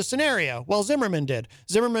created the scenario? Well, Zimmerman did.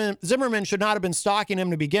 Zimmerman should not have been stalking him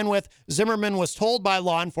to begin with. Zimmerman was told by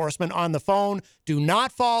law enforcement on the phone, do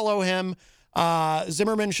not follow him.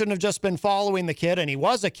 Zimmerman shouldn't have just been following the kid, and he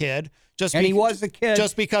was a kid. He was a kid.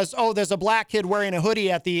 Just because, there's a black kid wearing a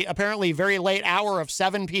hoodie at the apparently very late hour of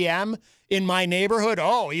 7 p.m. in my neighborhood.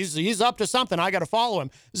 Oh, he's up to something. I got to follow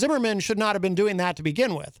him. Zimmerman should not have been doing that to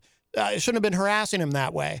begin with. Shouldn't have been harassing him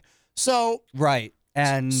that way. So right.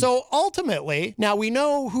 And so ultimately, now we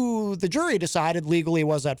know who the jury decided legally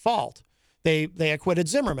was at fault. They acquitted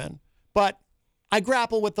Zimmerman. But I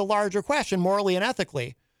grapple with the larger question, morally and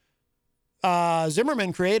ethically.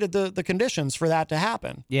 Zimmerman created the conditions for that to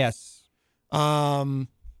happen. Yes.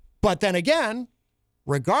 But then again,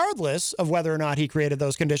 regardless of whether or not he created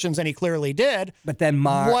those conditions, and he clearly did. But then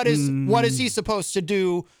Martin, what is he supposed to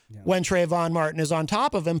do when Trayvon Martin is on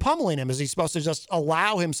top of him, pummeling him? Is he supposed to just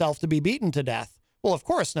allow himself to be beaten to death? Well, of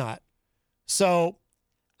course not. So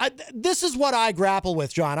this is what I grapple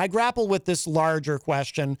with, John. I grapple with this larger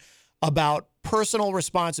question about personal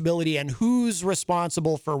responsibility and who's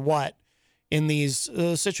responsible for what in these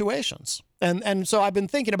situations. And so I've been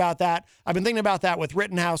thinking about that. I've been thinking about that with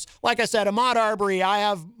Rittenhouse. Like I said, Ahmaud Arbery, I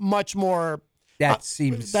have much more. That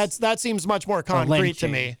seems much more concrete to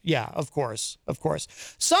me. Yeah, of course.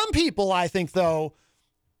 Some people, I think, though,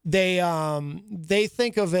 they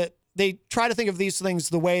think of it. They try to think of these things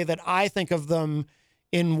the way that I think of them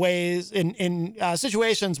in ways in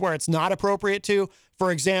situations where it's not appropriate to.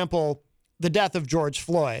 For example, the death of George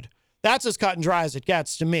Floyd. That's as cut and dry as it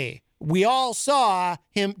gets to me. We all saw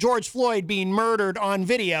George Floyd, being murdered on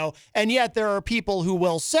video, and yet there are people who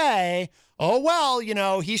will say, oh, well,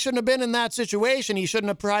 he shouldn't have been in that situation. He shouldn't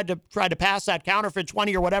have tried to pass that counterfeit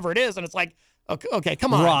 20 or whatever it is. And it's like, okay,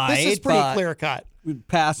 come on. Right, this is pretty clear cut.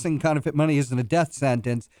 Passing counterfeit money isn't a death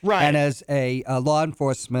sentence. Right. And as a law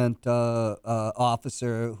enforcement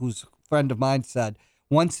officer whose friend of mine said,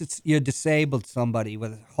 once you're disabled somebody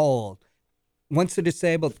with a hold, once they're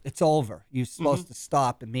disabled, it's over. You're supposed to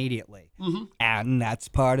stop immediately. Mm-hmm. And that's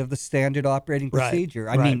part of the standard operating procedure.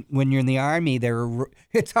 I mean, when you're in the Army,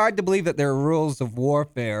 it's hard to believe that there are rules of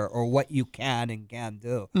warfare or what you can and can't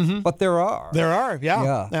do. Mm-hmm. But there are. There are,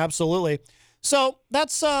 yeah. Absolutely. So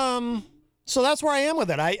that's where I am with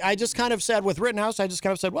it. I just kind of said with Rittenhouse,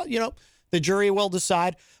 well, the jury will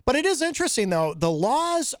decide. But it is interesting, though. The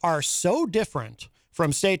laws are so different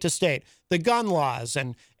from state to state. The gun laws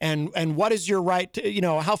and what is your right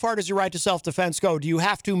to, how far does your right to self-defense go? Do you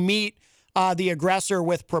have to meet the aggressor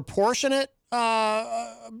with proportionate,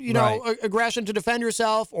 aggression to defend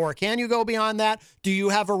yourself, or can you go beyond that? Do you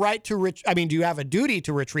have a right to do you have a duty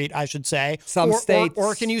to retreat, I should say? Some states,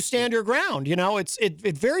 or can you stand your ground?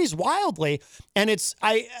 It varies wildly, and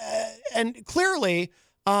and clearly,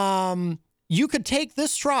 you could take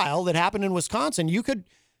this trial that happened in Wisconsin. You could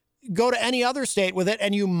go to any other state with it,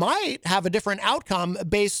 and you might have a different outcome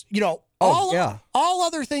based, all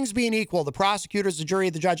other things being equal, the prosecutors, the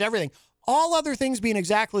jury, the judge, everything, all other things being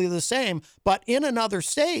exactly the same, but in another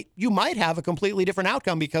state, you might have a completely different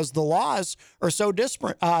outcome because the laws are so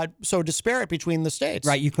disparate between the states.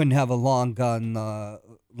 Right, you couldn't have a long gun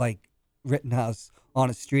like Rittenhouse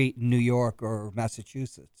on a street in New York or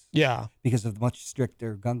Massachusetts. Yeah. Because of much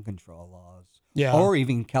stricter gun control laws. Yeah. Or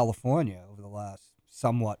even California over the last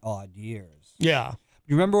somewhat odd years. Yeah.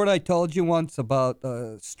 You remember what I told you once about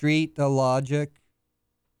street logic?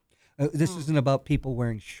 This isn't about people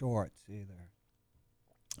wearing shorts either.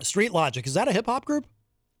 Street Logic, is that a hip-hop group?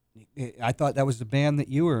 I thought that was the band that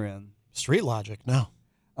you were in. Street Logic, no.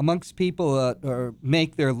 Amongst people that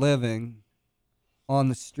make their living on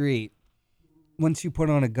the street, once you put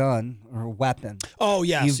on a gun or a weapon,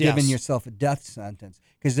 you've given yourself a death sentence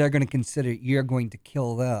because they're going to consider you're going to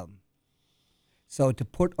kill them. So to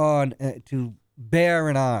put on, to bear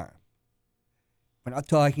an arm, we're not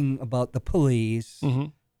talking about the police,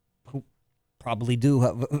 who probably do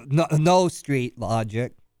have no street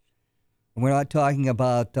logic. And we're not talking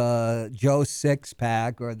about Joe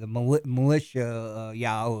Sixpack or the militia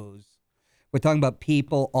yahoos. We're talking about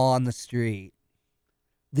people on the street.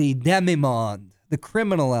 The demi-monde, the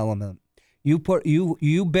criminal element.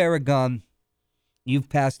 You bear a gun, you've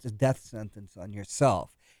passed a death sentence on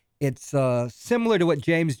yourself. It's similar to what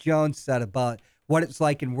James Jones said about what it's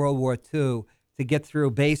like in World War II to get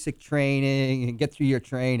through basic training and get through your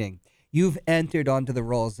training. You've entered onto the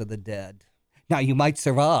rolls of the dead. Now, you might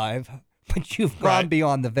survive, but you've gone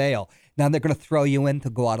beyond the veil. Now they're going to throw you into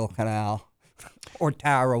Guadalcanal or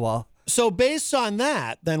Tarawa. So based on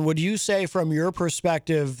that, then would you say from your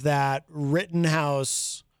perspective that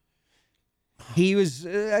Rittenhouse... He was,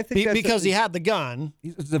 I think, because he had the gun.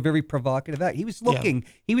 It was a very provocative act. He was looking. Yeah.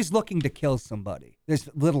 He was looking to kill somebody. There's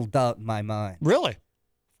little doubt in my mind. Really?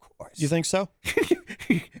 Of course. You think so?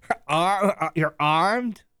 You're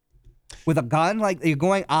armed with a gun, like you're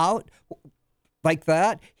going out like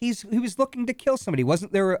that. He was looking to kill somebody.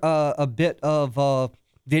 Wasn't there a bit of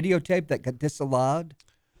videotape that got disallowed?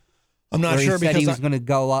 I'm not sure he said because he was going to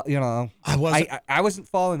go out. I wasn't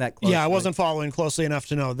following that closely. Yeah, I wasn't following closely enough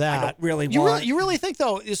to know that. I don't really You really think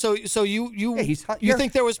though? So you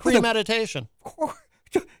think there was premeditation? Of course.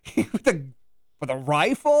 with a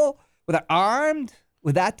rifle, with an armed,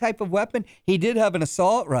 with that type of weapon. He did have an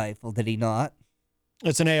assault rifle, did he not?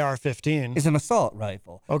 It's an AR-15. It's an assault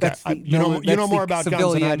rifle. Okay, you know more about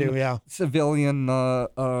guns than I do. Yeah, civilian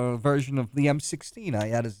version of the M16 I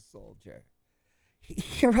had as a soldier.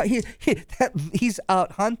 You're right. He's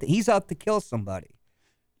out hunting. He's out to kill somebody.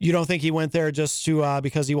 You don't think he went there just to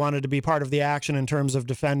because he wanted to be part of the action in terms of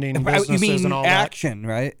defending businesses and all action,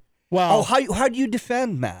 right? Well, how do you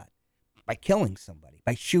defend that? By killing somebody,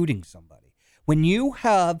 by shooting somebody. When you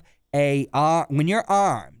have when you're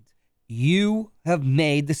armed, you have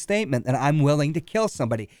made the statement that I'm willing to kill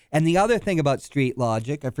somebody. And the other thing about street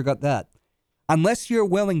logic, I forgot that. Unless you're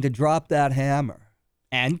willing to drop that hammer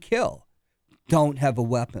and kill, don't have a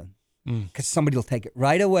weapon because somebody will take it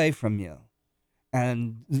right away from you.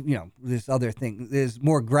 And, this other thing, there's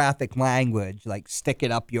more graphic language like stick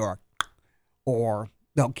it up or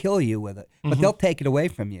they'll kill you with it, but they'll take it away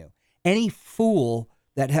from you. Any fool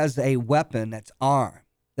that has a weapon that's armed,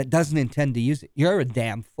 that doesn't intend to use it, you're a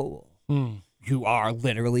damn fool. You are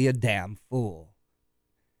literally a damn fool.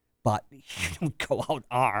 But you don't go out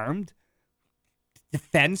armed.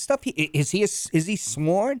 Defend stuff? Is he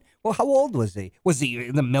sworn? Well, how old was he? Was he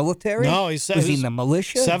in the military? No, was he in the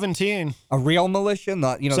militia? 17. A real militia,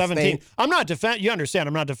 not 17. I'm not You understand?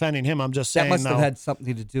 I'm not defending him. I'm just saying that must have had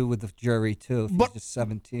something to do with the jury too. If he's just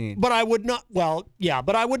 17. But I would not. Well, yeah,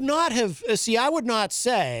 but I would not have. See, I would not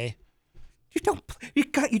say you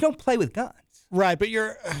don't play with guns. Right, but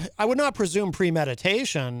I would not presume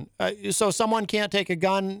premeditation. So someone can't take a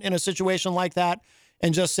gun in a situation like that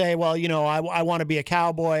and just say, well, I want to be a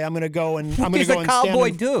cowboy. I'm going to go and I'm going to go and stand. What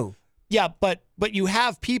does a cowboy do? Yeah, but you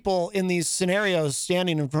have people in these scenarios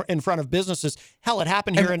standing in front of businesses. Hell, it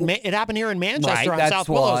happened here in Manchester on South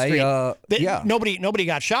Willow Street. Nobody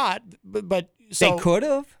got shot, but so they could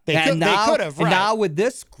have. They could have. Right. And now with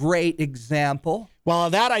this great example, well,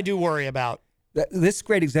 that I do worry about. This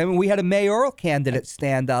great example, we had a mayoral candidate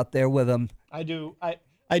stand out there with him. I do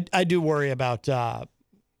worry about.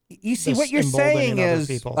 You see, what you're saying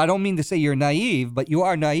is, I don't mean to say you're naive, but you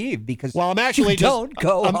are naive because I'm actually don't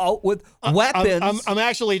go out with weapons. I'm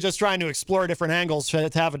actually just trying to explore different angles to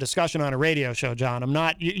have a discussion on a radio show, John. I'm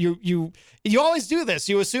not. You always do this.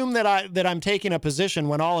 You assume that I'm taking a position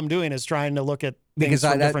when all I'm doing is trying to look at things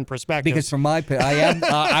from different perspectives. Because from my,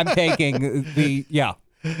 I'm taking the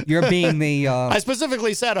You're being the. I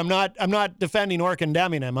specifically said I'm not defending or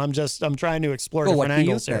condemning him. I'm trying to explore different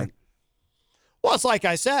angles here. Well, it's like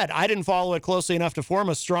I said, I didn't follow it closely enough to form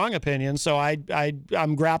a strong opinion, so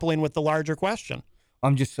I'm grappling with the larger question.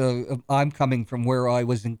 I'm coming from where I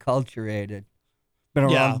was enculturated, been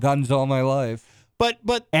around guns all my life. But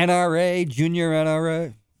NRA, junior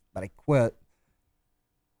NRA, but I quit.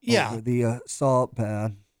 Yeah, over the assault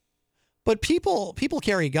ban. But people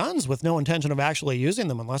carry guns with no intention of actually using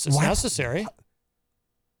them unless it's necessary.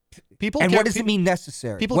 What does it mean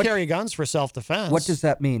necessary? People carry guns for self-defense. What does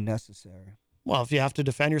that mean, necessary? Well, if you have to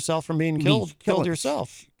defend yourself from being killed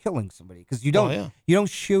yourself. Killing somebody. Because you don't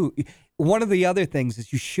shoot. One of the other things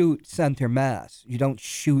is you shoot center mass. You don't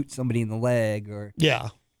shoot somebody in the leg or. Yeah.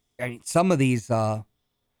 I mean, some of these, I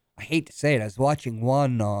hate to say it, I was watching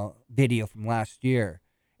one video from last year.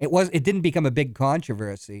 It didn't become a big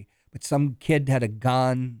controversy, but some kid had a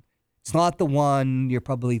gun. It's not the one you're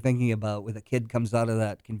probably thinking about where the kid comes out of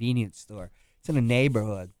that convenience store. It's in a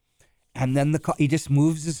neighborhood. And then he just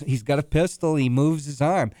he's got a pistol, he moves his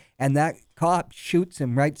arm, and that cop shoots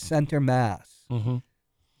him right center mass. Mm-hmm.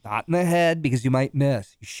 Not in the head because you might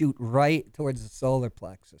miss. You shoot right towards the solar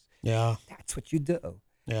plexus. Yeah. That's what you do.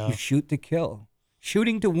 Yeah. You shoot to kill.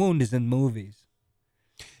 Shooting to wound is in movies.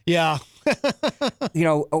 Yeah.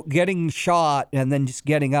 Getting shot and then just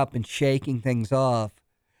getting up and shaking things off.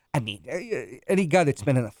 I mean, any guy that's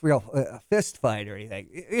been in a real fist fight or anything,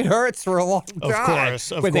 it hurts for a long time. Of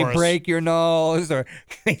course. When they break your nose or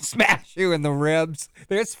they smash you in the ribs.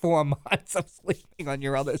 There's 4 months of sleeping on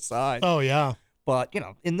your other side. Oh, yeah. But,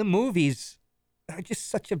 in the movies, they're just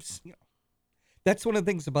such a... That's one of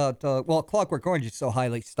the things about, Clockwork Orange is so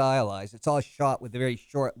highly stylized. It's all shot with very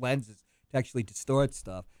short lenses to actually distort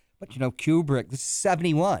stuff. But, Kubrick, this is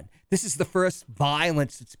 1971. This is the first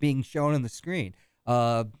violence that's being shown on the screen.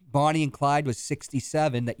 Bonnie and Clyde was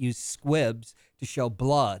 1967 that used squibs to show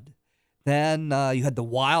blood. Then you had The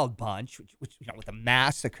Wild Bunch, which with the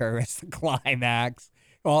massacre as the climax,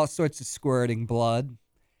 all sorts of squirting blood.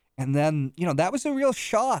 And then, that was a real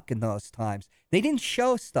shock in those times. They didn't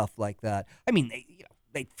show stuff like that. I mean,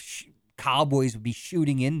 cowboys would be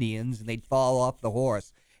shooting Indians and they'd fall off the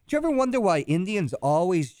horse. Do you ever wonder why Indians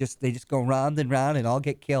always just go round and round and all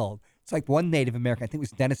get killed? It's like one Native American, I think it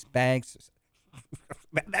was Dennis Banks.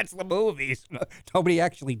 That's the movies. Nobody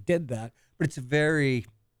actually did that, but it's very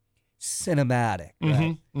cinematic.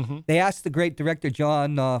 Right? Mm-hmm. They asked the great director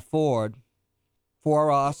John Ford, 4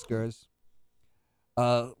 Oscars.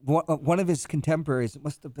 One of his contemporaries, it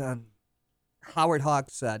must have been Howard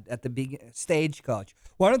Hawks, said at the Stagecoach,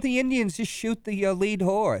 why don't the Indians just shoot the lead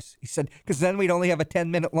horse? He said, because then we'd only have a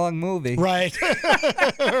 10-minute long movie. Right.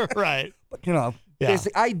 Right. But, there's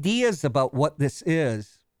ideas about what this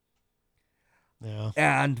is. Yeah.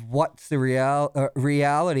 And what's the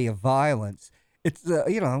reality of violence. It's,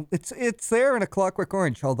 it's there in A Clockwork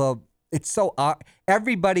Orange, although it's so,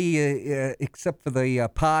 everybody except for the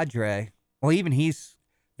Padre, well, even he's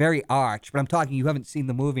very arch, but I'm talking, you haven't seen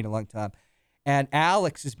the movie in a long time. And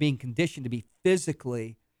Alex is being conditioned to be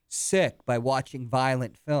physically sick by watching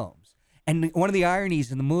violent films. And one of the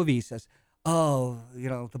ironies in the movie, he says,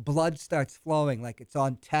 the blood starts flowing like it's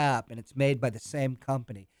on tap and it's made by the same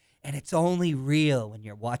company. And it's only real when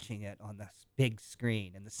you're watching it on the big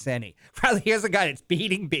screen in the cine. Probably here's a guy that's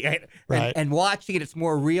beating right. and watching it, it's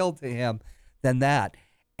more real to him than that.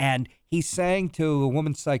 And he's saying to a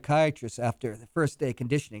woman psychiatrist after the first day of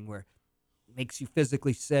conditioning where it makes you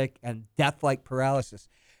physically sick and death-like paralysis,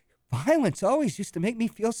 violence always used to make me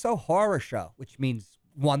feel so horror show, which means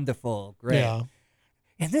wonderful, great. Yeah.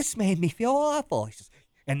 And this made me feel awful. He says,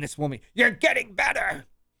 and this woman, you're getting better.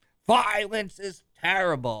 Violence is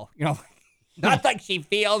terrible. Not like she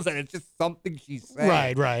feels it. It's just something she's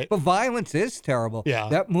saying. Right. But violence is terrible. Yeah.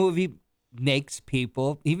 That movie makes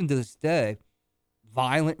people, even to this day,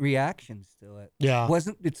 violent reactions to it. Yeah.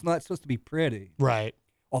 It's not supposed to be pretty. Right.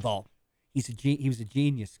 Although he was a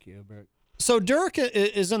genius, Kubrick. So Dirk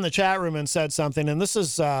is in the chat room and said something, and this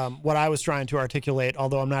is what I was trying to articulate,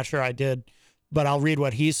 although I'm not sure I did, but I'll read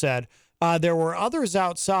what he said. There were others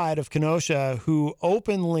outside of Kenosha who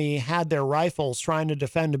openly had their rifles trying to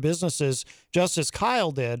defend businesses, just as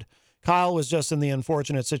Kyle did. Kyle was just in the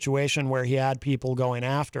unfortunate situation where he had people going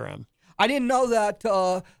after him. I didn't know that.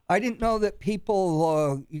 I didn't know that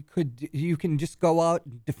people you can just go out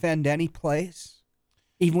and defend any place,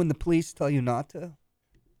 even when the police tell you not to.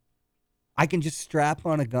 I can just strap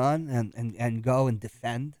on a gun and go and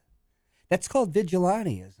defend. That's called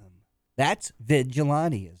vigilantism. That's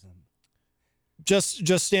vigilantism.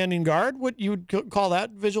 Just standing guard? What you would call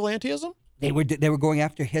that vigilantism? They were going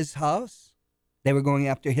after his house. They were going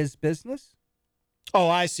after his business. Oh,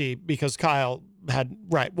 I see. Because Kyle had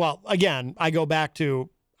right. Well, again, I go back to.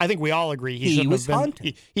 I think we all agree he was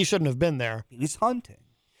hunting. He shouldn't have been there. He was hunting.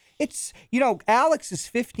 It's Alex is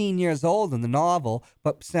 15 years old in the novel,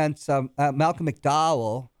 but since Malcolm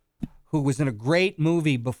McDowell, who was in a great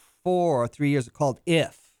movie before 3 years called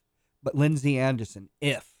If, but Lindsay Anderson,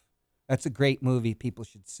 If. That's a great movie people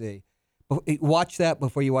should see. Watch that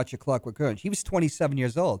before you watch A Clockwork Orange. He was 27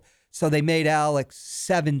 years old, so they made Alex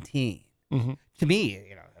 17. Mm-hmm. To me,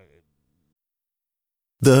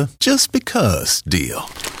 The just because deal.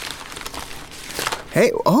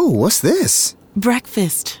 Hey, what's this?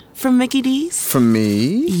 Breakfast from Mickey D's. From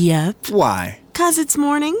me? Yep. Why? 'Cause it's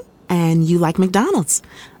morning and you like McDonald's.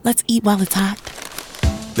 Let's eat while it's hot.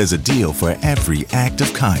 There's a deal for every act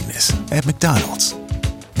of kindness at McDonald's.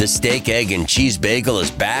 The steak, egg, and cheese bagel is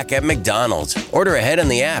back at McDonald's. Order ahead on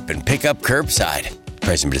the app and pick up curbside.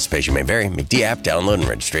 Price and participation may vary. McD app download and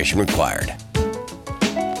registration required.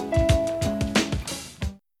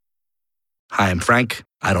 Hi, I'm Frank.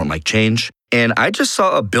 I don't like change. And I just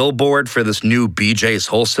saw a billboard for this new BJ's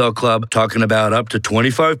Wholesale Club talking about up to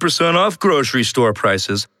 25% off grocery store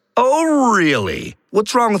prices. Oh, really?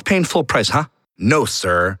 What's wrong with paying full price, huh? No,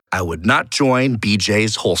 sir. I would not join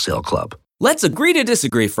BJ's Wholesale Club. Let's agree to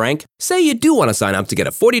disagree, Frank. Say you do want to sign up to get a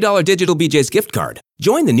 $40 digital BJ's gift card.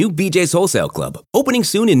 Join the new BJ's Wholesale Club, opening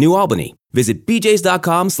soon in New Albany. Visit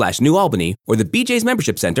bjs.com/New Albany or the BJ's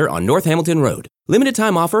Membership Center on North Hamilton Road. Limited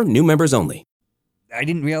time offer, new members only. I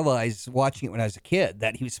didn't realize watching it when I was a kid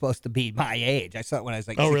that he was supposed to be my age. I saw it when I was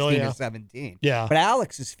like 16 really? or 17. Yeah. But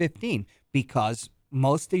Alex is 15 because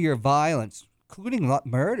most of your violence, including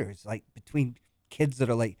murders, like between kids that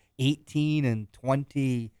are like 18 and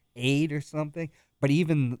 28 or something, but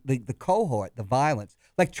even the cohort, the violence,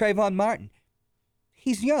 like Trayvon Martin,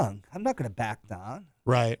 he's young. I'm not going to back down.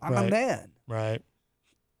 Right. I'm a man. Right.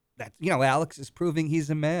 That's, Alex is proving he's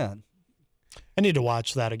a man. I need to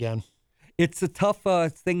watch that again. It's a tough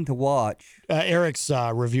thing to watch. Erich's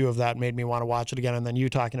review of that made me want to watch it again, and then you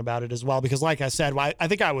talking about it as well. Because, like I said, I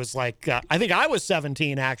think I was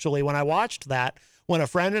 17 actually when I watched that. When a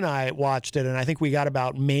friend and I watched it, and I think we got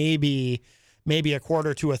about maybe a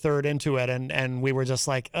quarter to a third into it, and we were just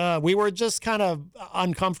like, we were just kind of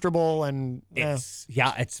uncomfortable, and it's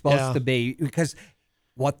supposed to be, because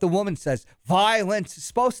what the woman says, violence is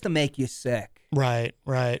supposed to make you sick. Right.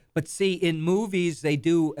 But see, in movies, they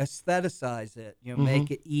do aestheticize it, make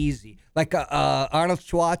it easy. Like Arnold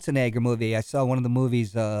Schwarzenegger movie, I saw one of the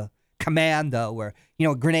movies, Commando, where,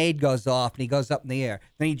 a grenade goes off and he goes up in the air.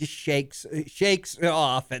 Then he just shakes it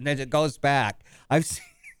off and then it goes back. I've seen,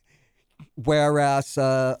 whereas,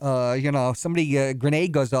 somebody, a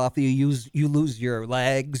grenade goes off, you lose your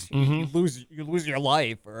legs, you lose your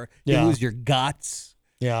life, or you lose your guts,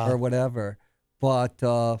 or whatever. But,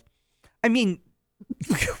 I mean,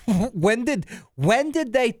 when did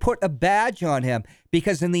they put a badge on him?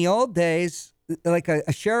 Because in the old days, like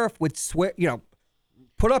a sheriff would swear,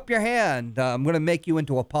 put up your hand. I'm going to make you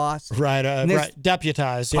into a posse. Right.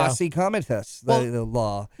 Deputized. Posse comitus, the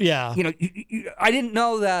law. Yeah. I didn't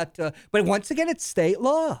know that. But once again, it's state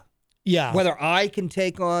law. Yeah. Whether I can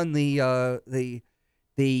take on the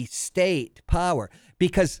state power,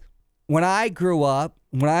 because when I grew up,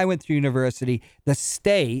 when I went through university, the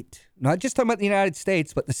state, not just talking about the United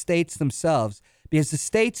States, but the states themselves, because the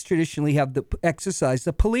states traditionally have exercise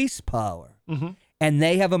the police power. Mm-hmm. And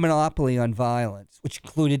they have a monopoly on violence, which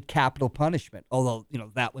included capital punishment. Although,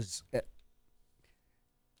 that was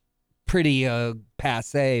pretty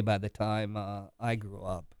passé by the time I grew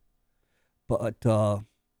up. But,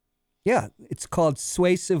 it's called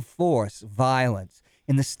suasive force, violence.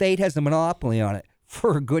 And the state has a monopoly on it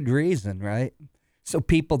for a good reason, right? So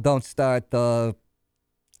people don't start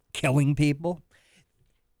killing people.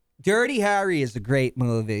 Dirty Harry is a great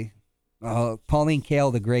movie. Pauline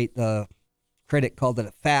Kael, the great critic, called it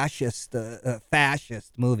a fascist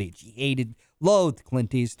movie. She loathed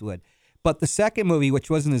Clint Eastwood. But the second movie,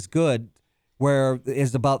 which wasn't as good,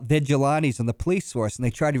 is about vigilantes and the police force, and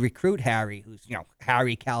they try to recruit Harry, who's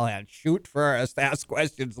Harry Callahan, shoot first, ask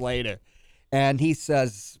questions later, and he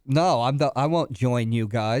says, "No, I won't join you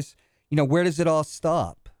guys." Where does it all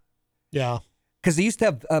stop? Yeah. Because they used to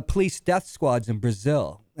have police death squads in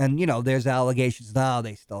Brazil. And, there's allegations now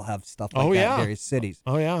they still have stuff like that in various cities.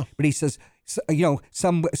 Oh, yeah. But he says, your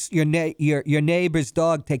neighbor's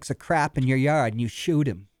dog takes a crap in your yard and you shoot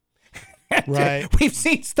him. Right. We've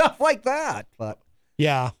seen stuff like that. But,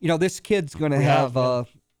 yeah. This kid's going to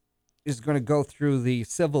is going to go through the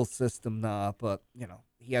civil system now, but,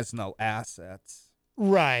 he has no assets.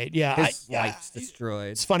 Right, yeah. His life's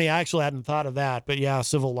destroyed. It's funny, I actually hadn't thought of that, but yeah,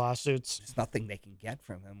 civil lawsuits. There's nothing they can get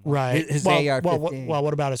from him. Right. His AR-15. Well,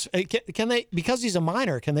 what about his... Can they, because he's a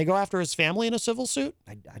minor, can they go after his family in a civil suit?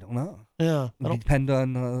 I don't know. Yeah. It would depend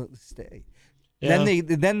on the state. Yeah.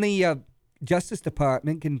 Then the Justice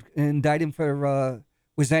Department can indict him for...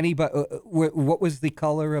 what was the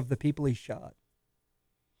color of the people he shot?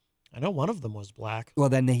 I know one of them was black. Well,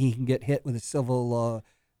 then he can get hit with a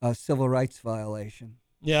civil rights violation.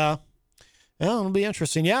 Yeah. Well, it'll be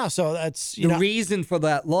interesting. Yeah, so that's... The reason for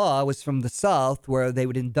that law was from the South, where they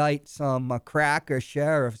would indict some cracker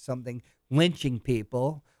sheriff or something, lynching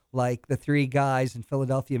people, like the three guys in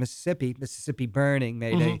Philadelphia, Mississippi Burning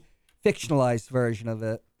made a fictionalized version of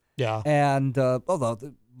it. Yeah. And although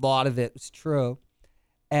a lot of it was true.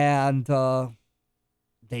 And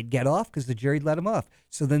they'd get off because the jury let them off.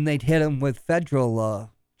 So then they'd hit them with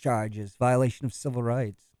federal charges, violation of civil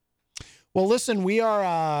rights. Well, listen,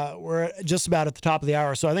 we're just about at the top of the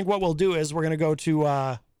hour, so I think what we'll do is we're going to go to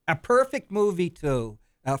a perfect movie too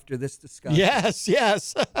after this discussion.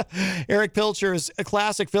 Yes. Erich Pilcher's a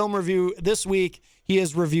classic film review this week. He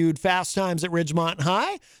has reviewed Fast Times at Ridgemont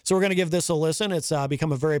High, so we're going to give this a listen. It's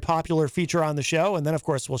become a very popular feature on the show, and then of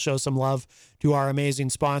course we'll show some love to our amazing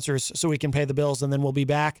sponsors so we can pay the bills, and then we'll be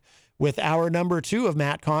back with hour number 2 of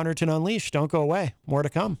Matt Connarton Unleashed. Don't go away. More to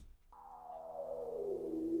come.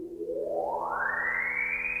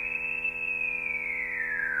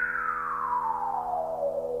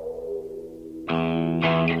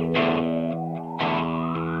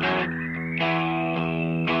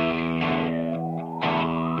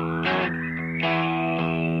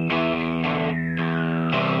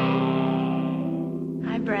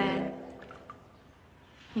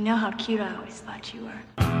 You know how cute I always thought you were.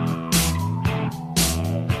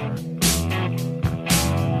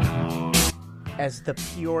 As the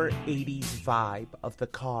pure 80s vibe of the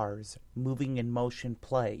Cars moving in motion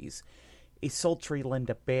plays, a sultry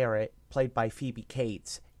Linda Barrett, played by Phoebe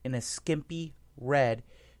Cates, in a skimpy red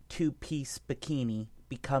two-piece bikini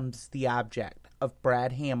becomes the object of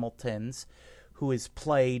Brad Hamilton's, who is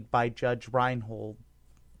played by Judge Reinhold,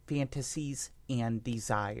 fantasies and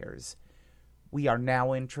desires. We are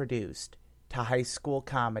now introduced to high school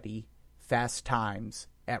comedy Fast Times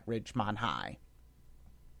at Ridgemont High.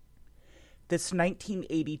 This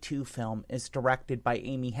 1982 film is directed by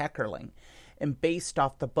Amy Heckerling and based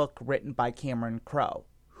off the book written by Cameron Crowe,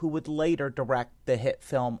 who would later direct the hit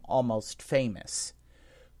film Almost Famous.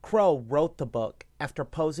 Crowe wrote the book after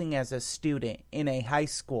posing as a student in a high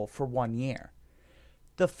school for 1 year.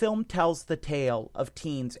 The film tells the tale of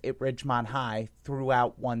teens at Ridgemont High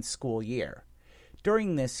throughout one school year.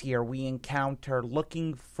 During this year, we encounter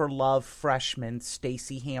looking for love freshman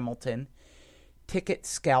Stacy Hamilton, ticket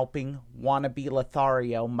scalping wannabe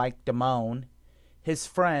Lothario Mike Damone, his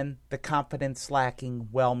friend, the confidence-lacking,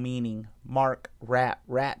 well-meaning Mark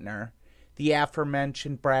Ratner, the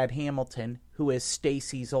aforementioned Brad Hamilton, who is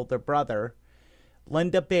Stacy's older brother,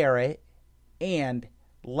 Linda Barrett, and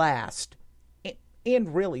last,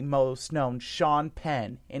 and really most known, Sean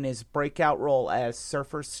Penn in his breakout role as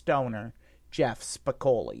Surfer Stoner, Jeff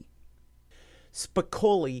Spicoli.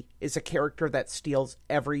 Spicoli is a character that steals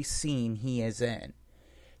every scene he is in.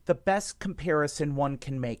 The best comparison one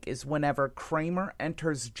can make is whenever Kramer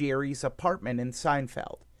enters Jerry's apartment in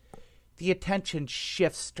Seinfeld. The attention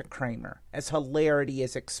shifts to Kramer as hilarity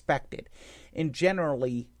is expected, and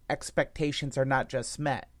generally expectations are not just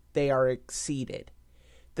met, they are exceeded.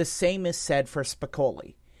 The same is said for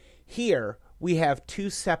Spicoli. Here, we have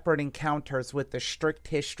two separate encounters with the strict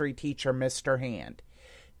history teacher, Mr. Hand.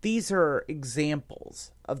 These are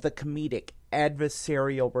examples of the comedic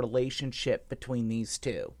adversarial relationship between these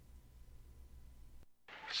two.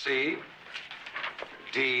 C,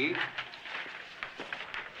 D,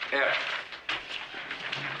 F,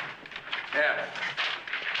 F,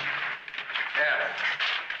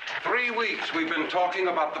 F. 3 weeks we've been talking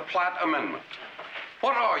about the Platt Amendment.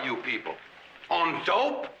 What are you people? On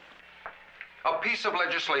dope? A piece of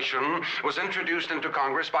legislation was introduced into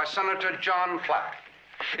Congress by Senator John Platt.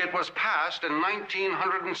 It was passed in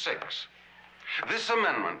 1906. This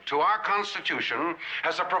amendment to our Constitution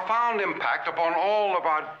has a profound impact upon all of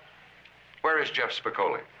our... Where is Jeff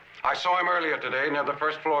Spicoli? I saw him earlier today near the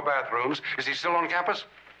first floor bathrooms. Is he still on campus?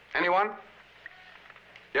 Anyone?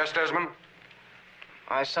 Yes, Desmond?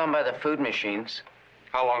 I saw him by the food machines.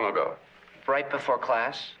 How long ago? Right before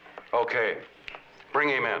class. Okay. Bring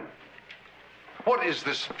him in. What is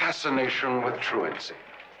this fascination with truancy?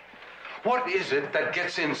 What is it that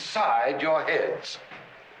gets inside your heads?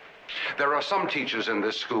 There are some teachers in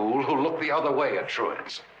this school who look the other way at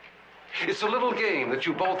truants. It's a little game that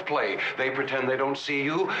you both play. They pretend they don't see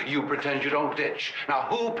you, you pretend you don't ditch. Now,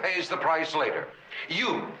 who pays the price later?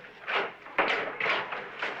 You.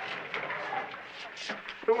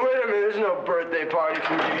 Wait a minute, there's no birthday party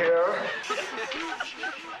for me here.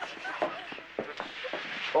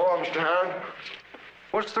 Oh, Mr. Hand.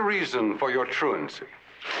 What's the reason for your truancy?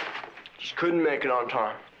 Just couldn't make it on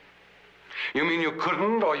time. You mean you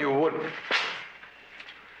couldn't or you wouldn't? It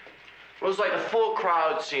was like a full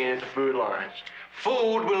crowd scene at the food lines.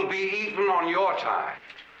 Food will be eaten on your time.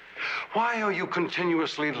 Why are you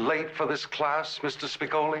continuously late for this class, Mr.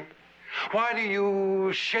 Spicoli? Why do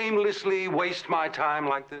you shamelessly waste my time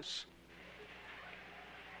like this?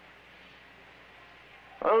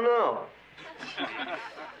 I don't know.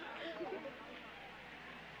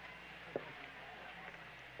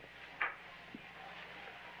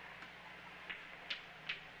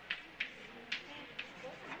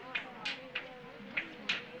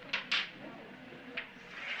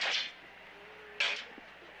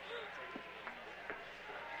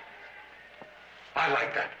 I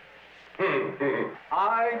like that.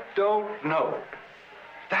 I don't know.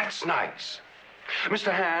 That's nice.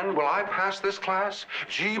 Mr. Hand, will I pass this class?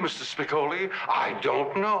 Gee, Mr. Spicoli, I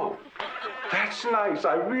don't know. That's nice.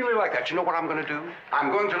 I really like that. You know what I'm going to do?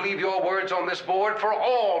 I'm going to leave your words on this board for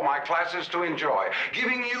all my classes to enjoy,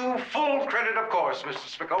 giving you full credit, of course,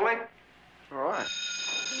 Mr. Spicoli. All right.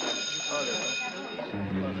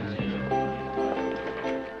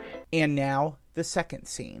 And now, the second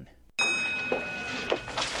scene.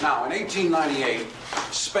 Now, in 1898,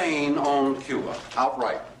 Spain owned Cuba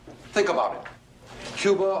outright. Think about it.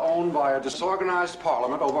 Cuba owned by a disorganized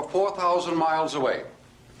parliament over 4,000 miles away.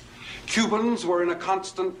 Cubans were in a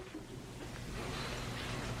constant...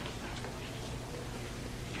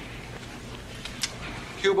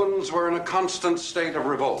 Cubans were in a constant state of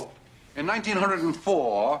revolt. In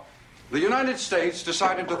 1904, the United States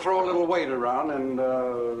decided to throw a little weight around and,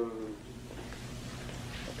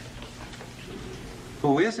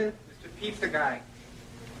 Who is it? Mr. Pizza Guy.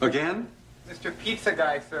 Again? Mr. Pizza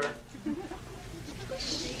Guy, sir.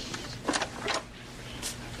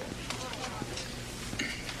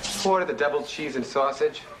 Order the double cheese and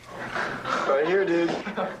sausage. Right here, dude.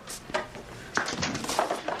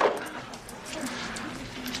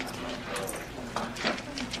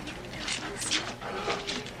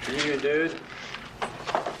 Here, dude.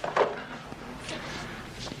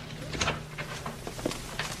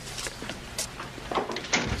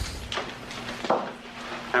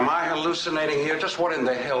 Am I hallucinating here? Just what in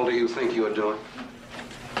the hell do you think you're doing?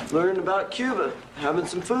 Learning about Cuba, having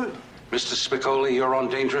some food. Mr. Spicoli, you're on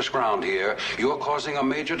dangerous ground here. You're causing a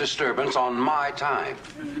major disturbance on my time.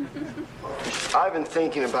 I've been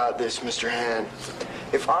thinking about this, Mr. Hand.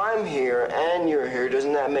 If I'm here and you're here,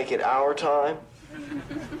 doesn't that make it our time?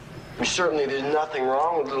 Certainly there's nothing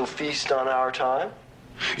wrong with a little feast on our time.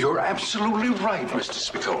 You're absolutely right, Mr.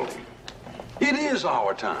 Spicoli. It is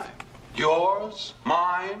our time. Yours,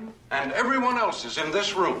 mine, and everyone else's in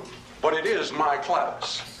this room. But it is my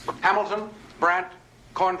class. Hamilton, Brandt,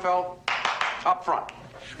 Kornfeld, up front.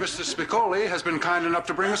 Mr. Spicoli has been kind enough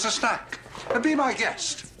to bring us a snack. Be my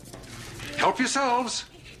guest. Help yourselves.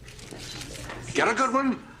 Get a good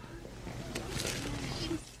one.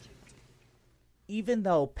 Even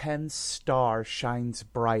though Penn's star shines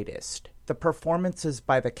brightest, the performances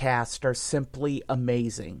by the cast are simply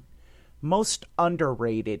amazing. Most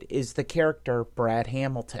underrated is the character Brad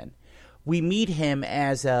Hamilton. We meet him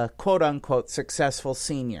as a quote-unquote successful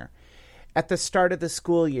senior. At the start of the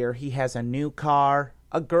school year, he has a new car,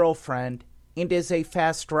 a girlfriend, and is a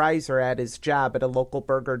fast riser at his job at a local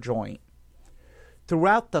burger joint.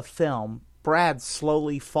 Throughout the film, Brad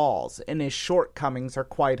slowly falls, and his shortcomings are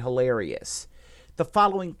quite hilarious. The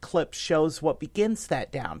following clip shows what begins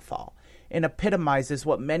that downfall and epitomizes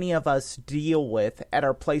what many of us deal with at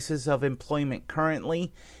our places of employment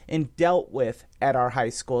currently and dealt with at our high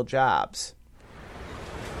school jobs.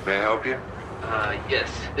 May I help you? Yes.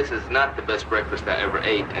 This is not the best breakfast I ever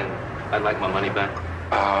ate, and I'd like my money back.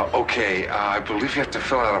 Okay. I believe you have to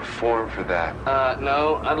fill out a form for that.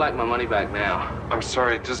 No. I'd like my money back now. I'm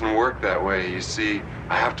sorry, it doesn't work that way. You see,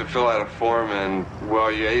 I have to fill out a form, and,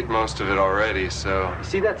 well, you ate most of it already, so... You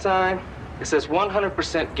see that sign? It says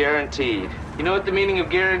 100% guaranteed. You know what the meaning of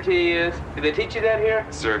guarantee is? Did they teach you that here?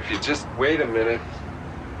 Sir, if you just wait a minute...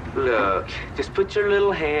 Look, just put your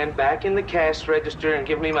little hand back in the cash register and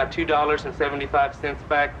give me my $2.75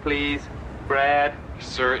 back, please, Brad.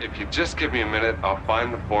 Sir, if you just give me a minute, I'll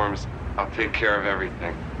find the forms. I'll take care of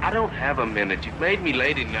everything. I don't have a minute. You've made me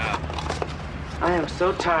late enough. I am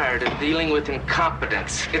so tired of dealing with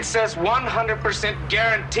incompetence. It says 100%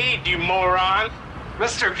 guaranteed, you moron.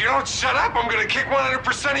 Mister, if you don't shut up, I'm gonna kick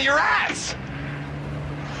 100% of your ass!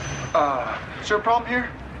 Is there a problem here?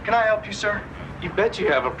 Can I help you, sir? You bet you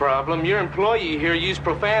have a problem. Your employee here used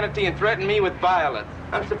profanity and threatened me with violence.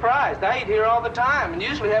 I'm surprised. I eat here all the time and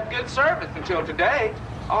usually have good service until today.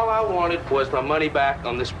 All I wanted was my money back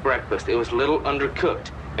on this breakfast. It was a little undercooked.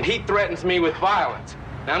 And he threatens me with violence.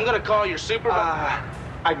 Now I'm gonna call your supervisor.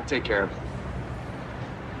 I can take care of it.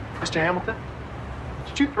 Mr. Hamilton,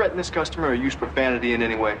 did you threaten this customer or use profanity in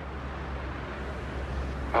any way?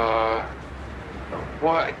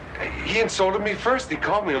 Why? He insulted me first. He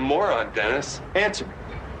called me a moron, Dennis. Answer me.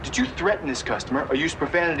 Did you threaten this customer or use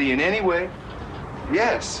profanity in any way?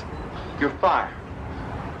 Yes. You're fired.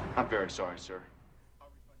 I'm very sorry, sir.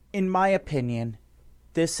 In my opinion,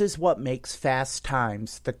 this is what makes Fast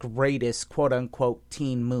Times the greatest quote-unquote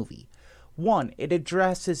teen movie. One, it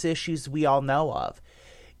addresses issues we all know of,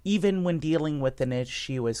 even when dealing with an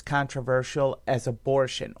issue as controversial as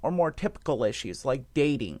abortion or more typical issues like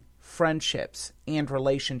dating, friendships, and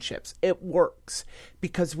relationships. It works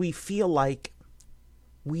because we feel like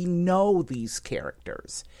we know these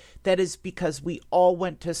characters. That is because we all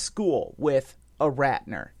went to school with a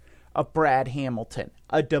Ratner, a Brad Hamilton,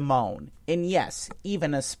 a Damone, and yes,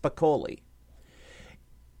 even a Spicoli.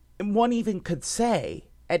 And one even could say,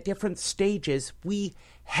 at different stages, we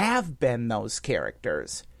have been those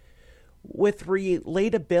characters. With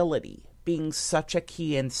relatability being such a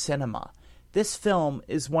key in cinema, this film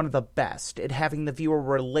is one of the best at having the viewer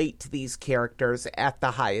relate to these characters at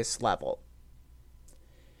the highest level.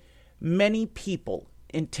 Many people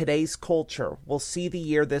in today's culture will see the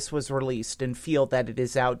year this was released and feel that it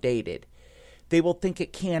is outdated. They will think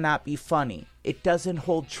it cannot be funny. It doesn't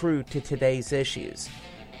hold true to today's issues.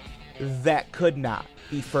 That could not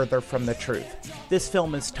be further from the truth. This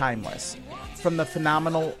film is timeless. From the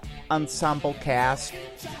phenomenal ensemble cast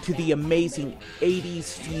to the amazing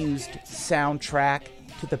 80s fused soundtrack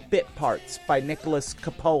to the bit parts by Nicholas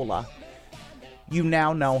Coppola. You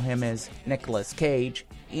now know him as Nicolas Cage,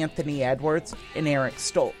 Anthony Edwards, and Eric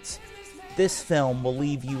Stoltz. This film will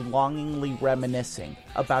leave you longingly reminiscing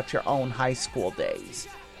about your own high school days,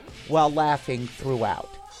 while laughing throughout.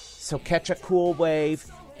 So catch a cool wave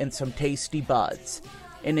and some tasty buds,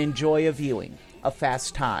 and enjoy a viewing of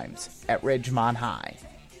Fast Times at Ridgemont High.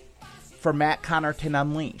 For Matt Connarton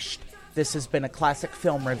Unleashed, this has been a classic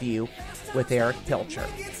film review with Erich Pilcher.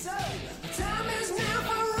 This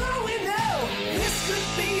could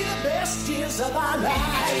be the best years of our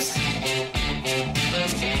lives.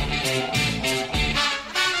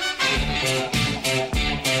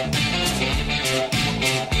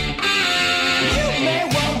 You may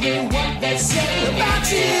wonder what they say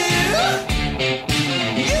about you.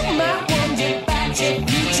 You might wonder about your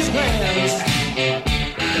future plans.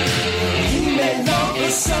 You may long for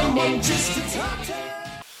someone just to talk to.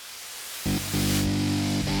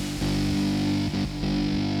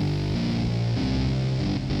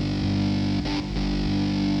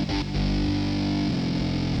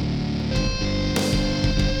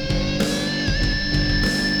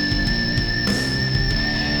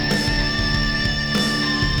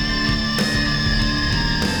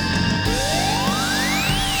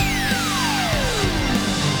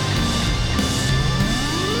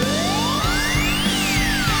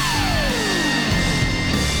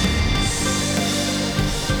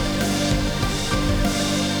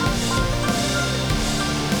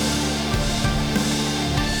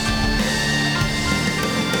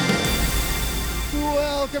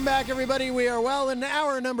 Welcome back, everybody. We are well in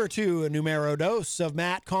hour number 2, a numero dos of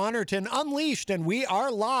Matt Connarton Unleashed, and we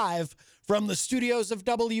are live from the studios of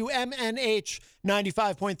WMNH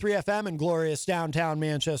 95.3 FM in glorious downtown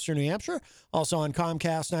Manchester, New Hampshire. Also on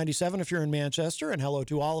Comcast 97 if you're in Manchester. And hello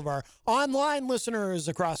to all of our online listeners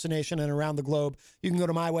across the nation and around the globe. You can go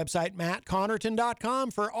to my website,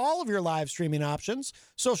 mattconnerton.com, for all of your live streaming options,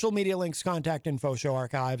 social media links, contact info, show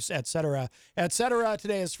archives, etc., etc.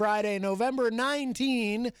 Today is Friday, November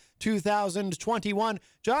 19, 2021.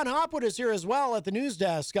 John Hopwood is here as well at the news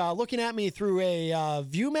desk, looking at me through a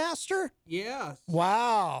Viewmaster. Yes.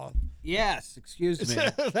 Wow. Yes, excuse me.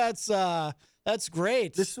 That's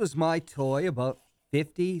great. This was my toy about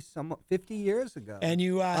 50 years ago. And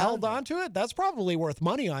you held on to it? That's probably worth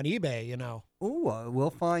money on eBay, you know. Oh, we'll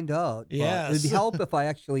find out. Yes. It'd help if I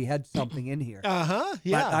actually had something in here. Uh-huh,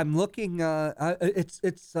 yeah. But I'm looking,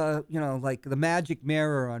 it's like the magic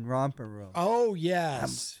mirror on Romper Room. Oh,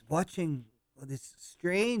 yes. I'm watching this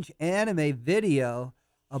strange anime video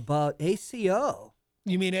about ACO.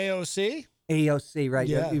 You mean AOC? AOC, right.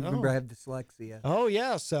 Yeah. You remember I have dyslexia. Oh,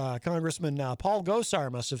 yes. Congressman Paul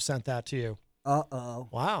Gosar must have sent that to you. Uh-oh.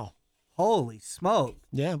 Wow. Holy smoke.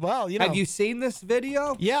 Yeah, well, you know. Have you seen this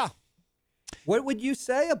video? Yeah. What would you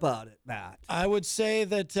say about it, Matt? I would say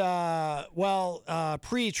that,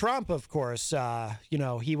 pre-Trump, of course,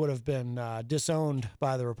 he would have been disowned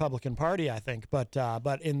by the Republican Party, I think. But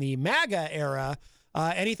in the MAGA era,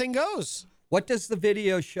 anything goes. What does the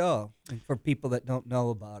video show for people that don't know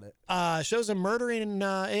about it? Shows him murdering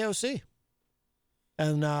AOC.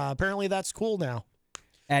 And apparently that's cool now.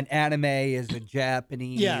 And anime is a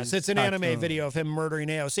Japanese. Yes, it's an cartoon. anime video of him murdering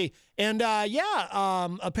AOC. And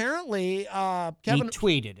apparently Kevin. He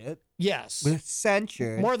tweeted it. Yes. Was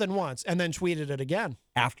censured. More than once, and then tweeted it again.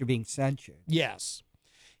 After being censured. Yes.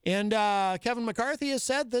 And Kevin McCarthy has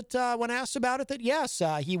said that when asked about it, that yes,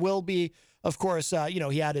 he will be. Of course,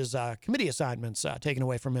 he had his committee assignments taken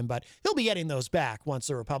away from him, but he'll be getting those back once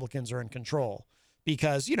the Republicans are in control.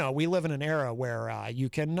 Because, we live in an era where you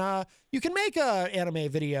can make a anime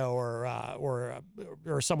video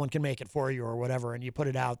or someone can make it for you or whatever, and you put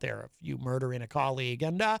it out there of you murdering a colleague.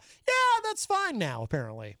 And, that's fine now,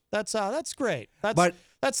 apparently. That's great.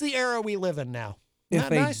 That's the era we live in now. Isn't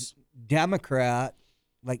that nice? Democrat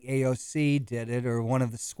like AOC did it or one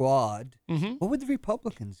of the squad, mm-hmm. What would the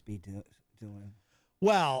Republicans be doing?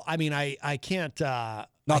 Well, I mean, I can't. Not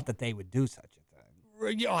that they would do such a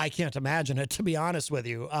thing. I can't imagine it, to be honest with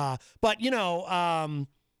you. But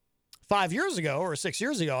 5 years ago or 6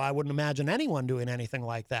 years ago, I wouldn't imagine anyone doing anything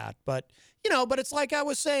like that. But it's like I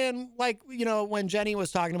was saying, when Jenny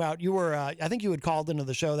was talking about, you were, I think you had called into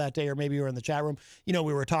the show that day, or maybe you were in the chat room. We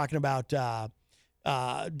were talking about down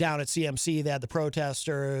at CMC, they had the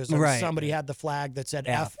protesters, and right. Somebody had the flag that said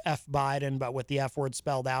F Biden, but with the F word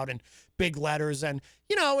spelled out in big letters. And,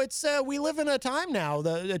 it's we live in a time now.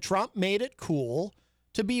 The Trump made it cool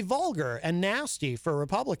to be vulgar and nasty for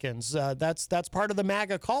Republicans. That's part of the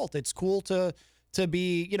MAGA cult. It's cool to to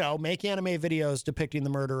be, make anime videos depicting the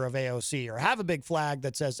murder of AOC, or have a big flag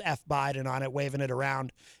that says F Biden on it, waving it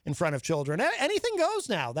around in front of children. Anything goes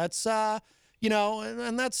now. That's, and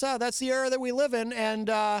that's the era that we live in. And,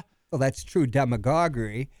 well, that's true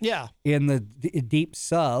demagoguery. Yeah. In the deep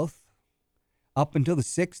South, up until the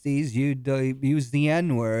 60s, you'd use the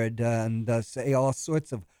N-word and say all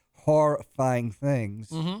sorts of horrifying things.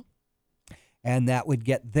 Mm-hmm. And that would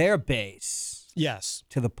get their base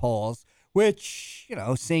to the polls, which,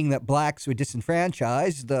 seeing that blacks were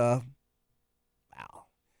disenfranchised, But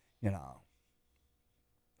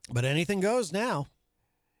anything goes now.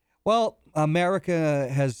 Well, America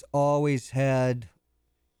has always had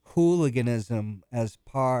hooliganism as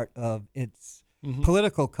part of its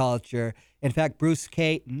political culture. In fact, Bruce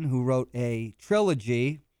Caton, who wrote a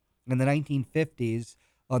trilogy in the 1950s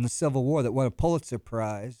on the Civil War that won a Pulitzer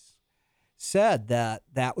Prize, said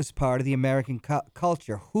that was part of the American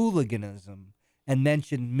culture, hooliganism, and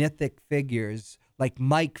mentioned mythic figures like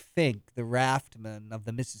Mike Fink, the raftman of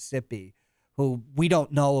the Mississippi, who we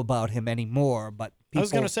don't know about him anymore. But I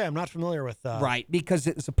was going to say, I'm not familiar with right, because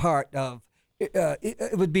it was a part of,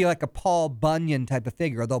 it would be like a Paul Bunyan type of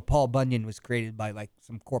figure, although Paul Bunyan was created by like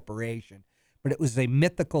some corporation. But it was a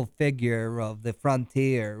mythical figure of the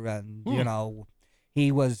frontier, and,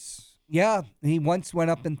 he was... Yeah, he once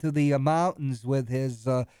went up into the mountains with his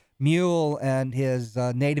mule and his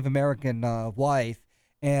Native American wife,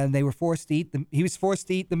 and they were forced to eat he was forced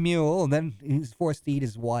to eat the mule, and then he was forced to eat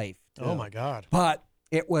his wife, too. Oh, my God. But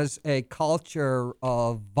it was a culture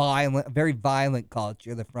of very violent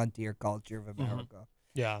culture, the frontier culture of America.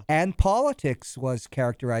 Yeah. And politics was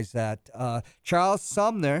characterized that. Charles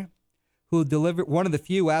Sumner, who delivered one of the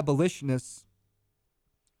few abolitionists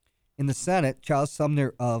in the Senate, Charles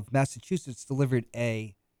Sumner of Massachusetts, delivered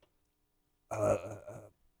a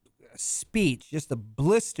speech, just a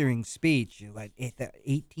blistering speech, like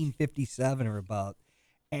 1857 or about.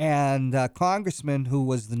 And a congressman who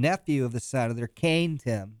was the nephew of the senator caned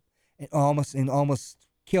him and almost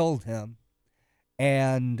killed him.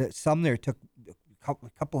 And Sumner took a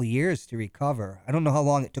couple of years to recover. I don't know how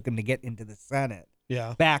long it took him to get into the Senate.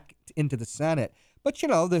 Yeah. Back into the Senate. But,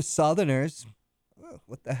 the Southerners...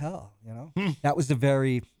 what the hell, That was a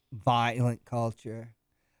very violent culture.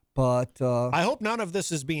 But I hope none of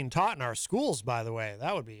this is being taught in our schools, by the way.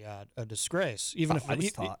 That would be a disgrace, even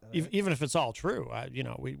if it's all true.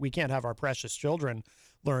 We can't have our precious children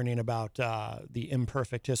learning about the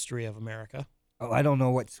imperfect history of America. Oh, I don't know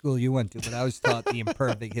what school you went to, but I was taught the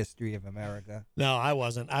imperfect history of America. No, I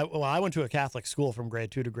wasn't. I went to a Catholic school from grade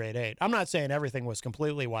 2 to grade 8. I'm not saying everything was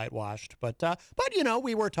completely whitewashed, but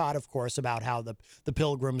we were taught, of course, about how the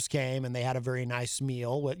Pilgrims came and they had a very nice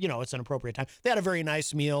meal. It's an appropriate time. They had a very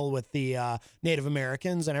nice meal with the Native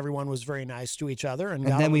Americans, and everyone was very nice to each other. And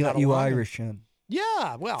then we let you Irish in.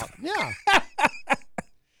 Yeah, well, yeah.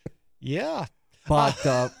 Yeah.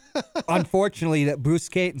 But unfortunately, that Bruce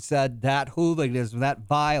Caton said that hooliganism, that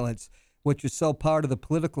violence, which was so part of the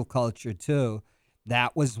political culture too,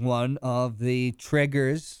 that was one of the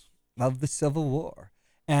triggers of the Civil War.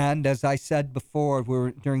 And as I said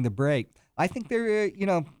before, during the break, I think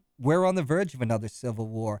we're on the verge of another Civil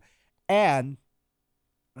War. And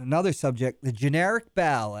another subject, the generic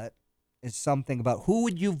ballot is something about who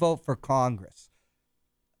would you vote for Congress,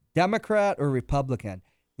 Democrat or Republican?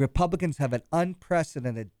 Republicans have an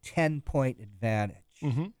unprecedented 10-point advantage.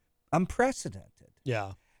 Mm-hmm. Unprecedented.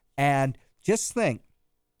 Yeah. And just think,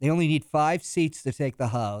 they only need 5 seats to take the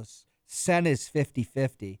House. Senate is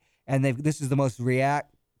 50-50. And this is the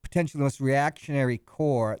potentially the most reactionary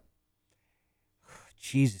court.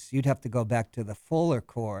 Jesus, you'd have to go back to the Fuller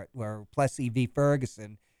Court, where Plessy v.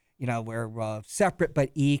 Ferguson, where separate but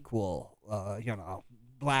equal,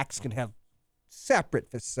 blacks can have separate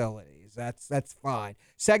facilities. That's fine.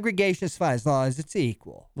 Segregation is fine as long as it's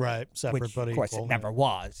equal. Right, separate which, but of course, equal. it never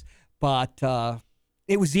was. But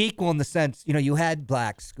it was equal in the sense, you had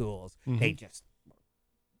black schools. Mm-hmm. They just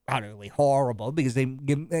utterly horrible because they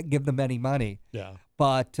give them any money. Yeah.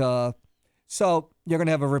 But so you're going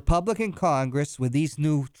to have a Republican Congress with these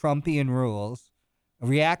new Trumpian rules, a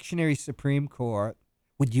reactionary Supreme Court.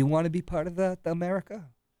 Would you want to be part of that, America?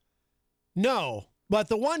 No. But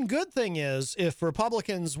the one good thing is, if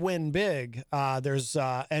Republicans win big, there's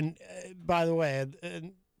and by the way,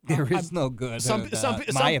 there is no good.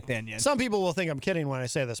 My opinion. Some people will think I'm kidding when I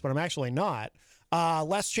say this, but I'm actually not.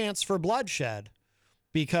 Less chance for bloodshed,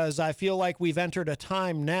 because I feel like we've entered a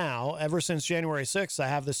time now. Ever since January 6th, I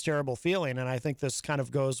have this terrible feeling, and I think this kind of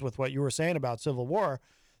goes with what you were saying about Civil War.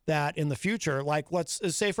 That in the future, like let's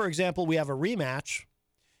say for example, we have a rematch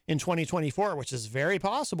in 2024, which is very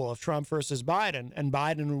possible if Trump versus Biden, and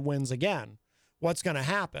Biden wins again. what's going to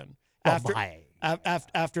happen Well,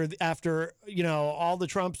 after all the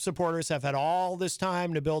Trump supporters have had all this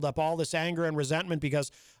time to build up all this anger and resentment,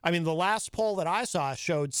 because I mean the last poll that I saw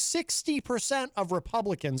showed 60% of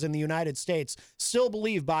Republicans in the United States still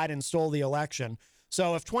believe Biden stole the election.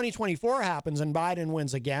 So if 2024 happens and Biden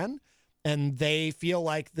wins again, and they feel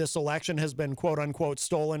like this election has been quote unquote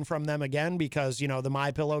stolen from them again because, the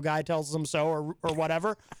MyPillow guy tells them so or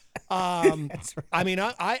whatever. Right. I mean,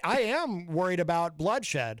 I am worried about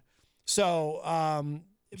bloodshed. So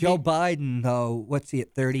Joe Biden, though, what's he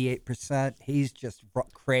at 38%? He's just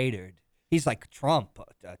cratered. He's like Trump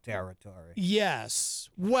territory. Yes.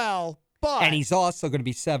 Well, but. And he's also going to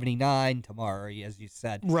be 79 tomorrow, as you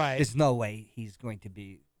said. Right. There's no way he's going to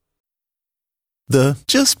be. The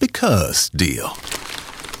just because deal.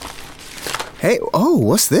 Hey, oh,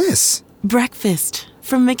 what's this? Breakfast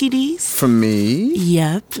from Mickey D's. From me?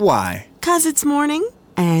 Yep. Why? 'Cause it's morning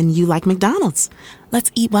and you like McDonald's.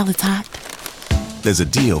 Let's eat while it's hot. There's a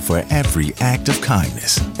deal for every act of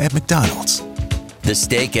kindness at McDonald's. The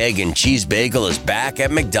steak, egg, and cheese bagel is back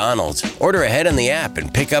at McDonald's. Order ahead on the app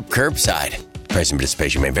and pick up curbside. Price and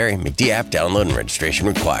participation may vary. McD app download and registration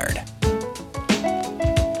required.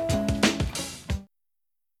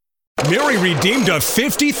 Mary redeemed a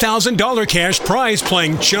 $50,000 cash prize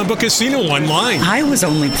playing Chumba Casino online. I was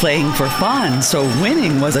only playing for fun, so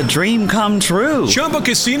winning was a dream come true. Chumba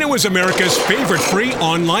Casino is America's favorite free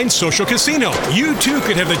online social casino. You, too,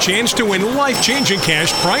 could have the chance to win life-changing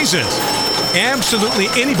cash prizes. Absolutely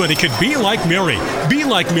anybody could be like Mary. Be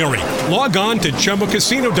like Mary. Log on to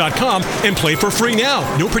ChumbaCasino.com and play for free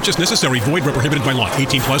now. No purchase necessary. Void where prohibited by law.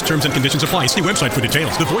 18 plus terms and conditions apply. See website for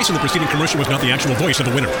details. The voice in the preceding commercial was not the actual voice of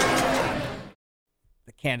the winner.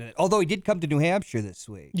 The candidate, although he did come to New Hampshire this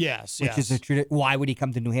week. Yes, which is a why would he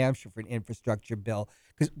come to New Hampshire for an infrastructure bill?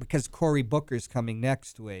 Because Cory Booker's coming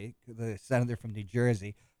next week, the senator from New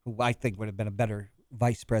Jersey, who I think would have been a better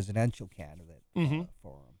vice presidential candidate for him.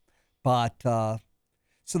 But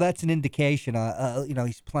so that's an indication.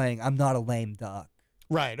 He's playing. I'm not a lame duck.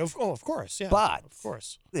 Right. Of course. Yeah. But of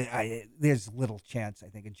course, there's little chance, I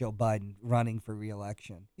think, of Joe Biden running for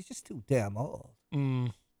re-election. He's just too damn old.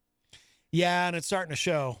 Yeah, and it's starting to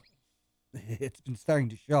show. It's been starting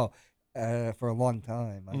to show for a long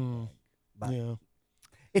time, I think. But yeah.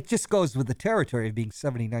 It just goes with the territory of being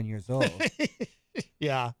 79 years old.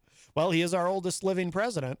 Yeah. Well, he is our oldest living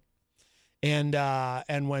president.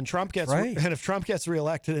 And when Trump gets and if Trump gets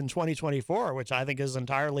reelected in 2024, which I think is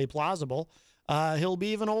entirely plausible, he'll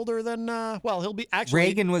be even older than he'll be actually.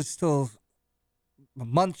 Reagan was still a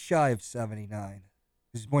month shy of 79.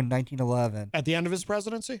 He was born in 1911. At the end of his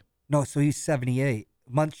presidency? No, so he's 78.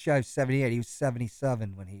 A month shy of 78. He was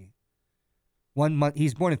 77 when he. 1 month.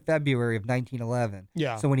 He's born in February of 1911.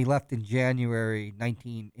 Yeah. So when he left in January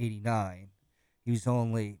 1989, he's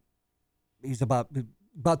about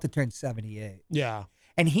to turn 78. Yeah.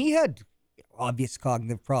 And he had obvious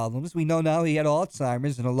cognitive problems. We know now he had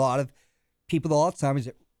Alzheimer's, and a lot of people with Alzheimer's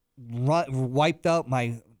wiped out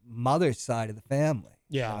my mother's side of the family.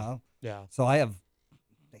 Yeah. You know? Yeah. So I have,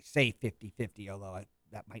 they say 50-50, although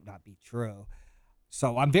that might not be true.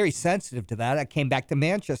 So I'm very sensitive to that. I came back to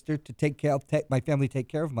Manchester to my family take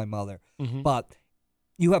care of my mother. Mm-hmm. But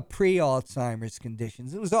you have pre-Alzheimer's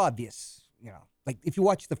conditions. It was obvious, like if you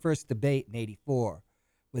watch the first debate in '84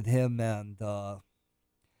 with him and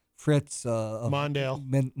Fritz Mondale,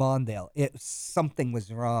 something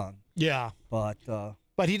was wrong. Yeah. But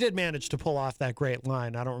he did manage to pull off that great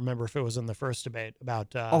line. I don't remember if it was in the first debate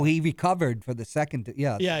about. He recovered for the second.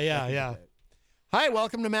 Yeah. Yeah. Hi,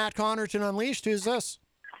 welcome to Matt Connarton Unleashed. Who's this?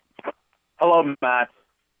 Hello, Matt.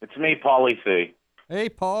 It's me, Pauly C. Hey,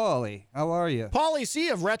 Pauly. How are you? Pauly C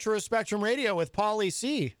of Retro Spectrum Radio with Pauly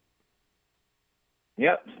C.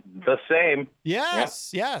 Yep, the same.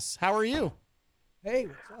 Yes. How are you? Hey,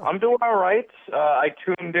 what's up? I'm doing all right. I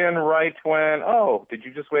tuned in right when... Oh, did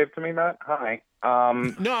you just wave to me, Matt? Hi.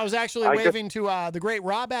 No, I was actually waving to the great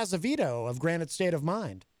Rob Azevedo of Granite State of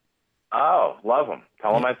Mind. Oh, love him.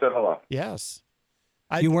 Tell him I said hello. Yes.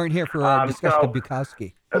 You weren't here for our discussion of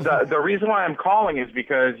Bukowski. The reason why I'm calling is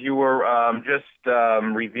because you were just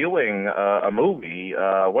reviewing a movie,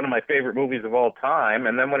 one of my favorite movies of all time,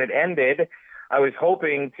 and then when it ended, I was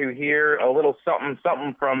hoping to hear a little something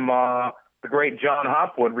from the great John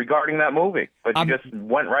Hopwood regarding that movie, but you just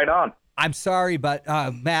went right on. I'm sorry, but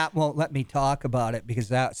Matt won't let me talk about it because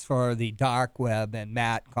that's for the dark web and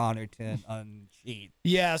Matt Connarton Unsheathed.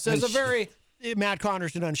 Yes, there's a very... Matt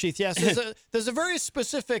Connarton Unsheathed. Yes, there's a very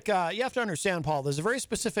specific. You have to understand, Paul. There's a very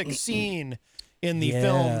specific scene in the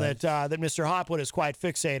film that Mr. Hopwood is quite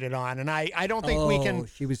fixated on, and I don't think we can.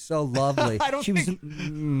 She was so lovely. I don't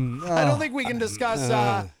think we can discuss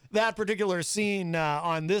that particular scene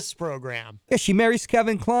on this program. Yeah, she marries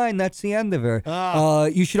Kevin Kline. That's the end of her.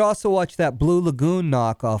 You should also watch that Blue Lagoon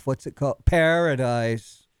knockoff. What's it called?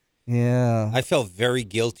 Paradise. Yeah. I felt very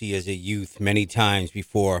guilty as a youth many times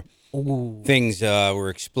before things were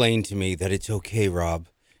explained to me that it's okay, Rob.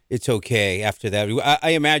 It's okay. After that, I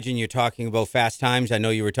imagine you're talking about Fast Times. I know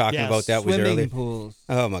you were talking about that was earlier. Swimming pools.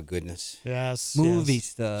 Oh my goodness. Yes. Movie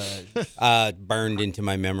stars. Burned into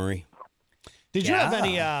my memory. Did you have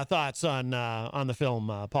any thoughts on the film,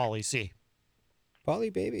 Pauly C?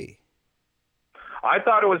 Pauly, baby. I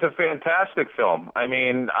thought it was a fantastic film. I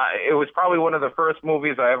mean, it was probably one of the first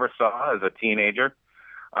movies I ever saw as a teenager.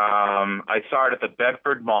 I saw it at the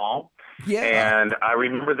Bedford Mall. Yeah. And I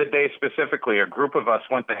remember the day specifically. A group of us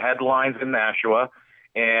went to Headlines in Nashua,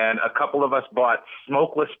 and a couple of us bought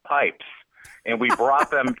smokeless pipes, and we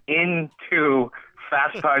brought them into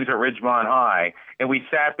Fast Times at Ridgemont High, and we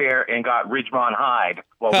sat there and got Ridgemont High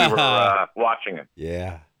while we were watching it.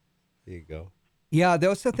 Yeah. There you go. Yeah,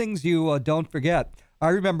 those are things you don't forget. I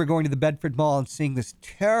remember going to the Bedford Mall and seeing this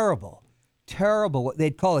terrible, what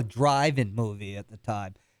they'd call a drive-in movie at the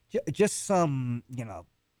time. Just some,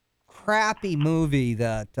 crappy movie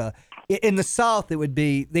that in the South it would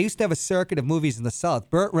be. They used to have a circuit of movies in the South.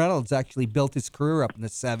 Burt Reynolds actually built his career up in the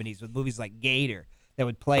 70s with movies like Gator that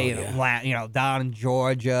would play in Atlanta, down in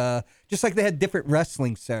Georgia. Just like they had different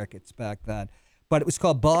wrestling circuits back then. But it was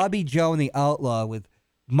called Bobby Joe and the Outlaw with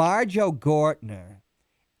Marjo Gortner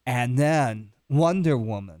and then Wonder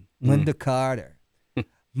Woman, Linda Carter.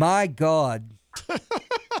 My God.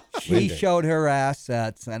 She showed her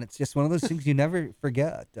assets, and it's just one of those things you never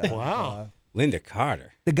forget. Wow. Linda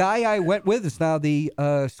Carter. The guy I went with is now the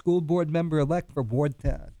school board member-elect for Ward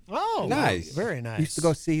 10. Oh, nice. Very nice. Used to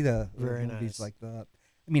go see the Very movies nice. like that.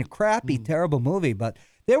 I mean, a crappy, terrible movie, but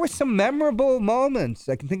there were some memorable moments.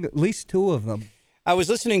 I can think of at least two of them. I was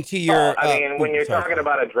listening to your... when you're talking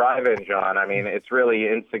about a drive-in, John, I mean, it's really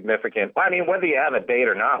insignificant. I mean, whether you have a date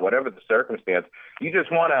or not, whatever the circumstance, you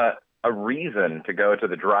just want a reason to go to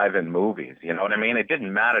the drive-in movies. You know what I mean? It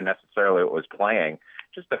didn't matter necessarily what was playing.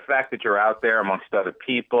 Just the fact that you're out there amongst other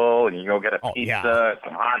people and you go get a pizza,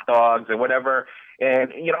 some hot dogs or whatever,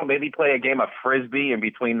 and, maybe play a game of Frisbee in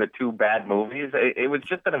between the two bad movies. It was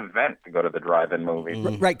just an event to go to the drive-in movies.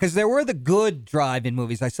 Right, because there were the good drive-in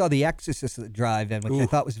movies. I saw The Exorcist at the drive-in, which I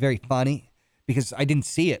thought was very funny because I didn't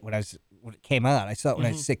see it when it came out. I saw it when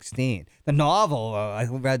I was 16. The novel I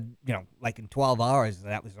read, like in 12 hours,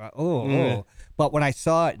 and that was But when I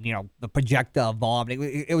saw it, the projectile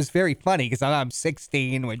vomiting, it was very funny because I'm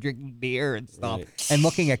 16, we're drinking beer and stuff and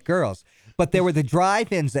looking at girls. But there were the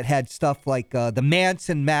drive-ins that had stuff like the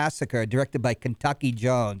Manson Massacre, directed by Kentucky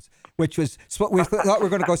Jones, which was what we thought we were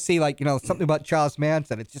going to go see, like, something about Charles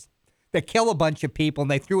Manson. It's just they kill a bunch of people and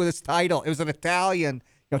they threw this title. It was an Italian,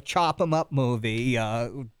 chop 'em up movie.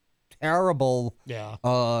 Terrible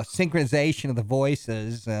synchronization of the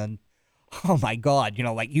voices, and oh my God,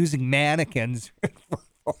 like using mannequins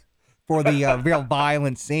for the real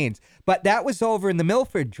violent scenes. But that was over in the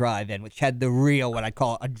Milford Drive-In, which had the real, what I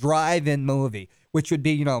call a drive-in movie, which would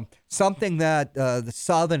be, something that the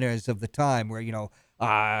Southerners of the time, where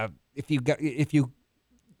if you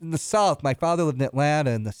in the South, my father lived in Atlanta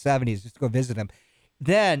in the 70s, just to go visit him.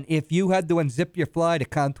 Then, if you had to unzip your fly to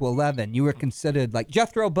count to 11, you were considered like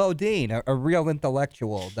Jethro Bodine, a real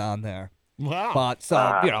intellectual down there. Wow. But,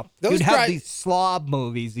 you'd have these slob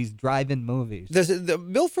movies, these drive-in movies. The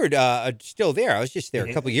Milford still there. I was just there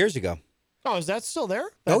a couple years ago. Oh, is that still there?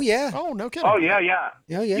 Oh, yeah. Oh, no kidding. Oh, yeah.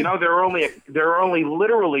 Oh, yeah. There are only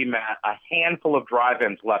literally, Matt, a handful of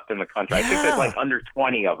drive-ins left in the country. I think there's like under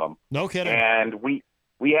 20 of them. No kidding. And we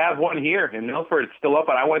have one here in Milford. It's still up,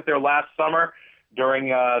 and I went there last summer during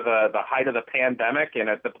the height of the pandemic, and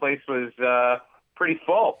the place was pretty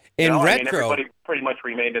full. Everybody pretty much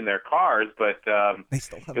remained in their cars, but they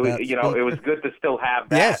still have it was that. it was good to still have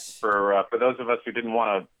that for those of us who didn't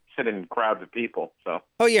want to sit in crowds of people. So.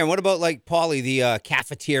 Oh yeah, and what about like Pauly, the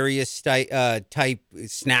cafeteria type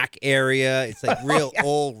snack area? It's like real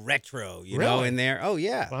old retro, in there. Oh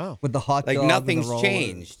yeah, wow. With the hot dog, like nothing's and the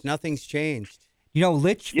changed. Nothing's changed.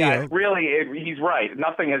 Litchfield. Yeah, really, he's right.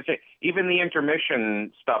 Nothing has changed. Even the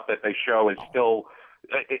intermission stuff that they show is still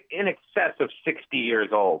in excess of 60 years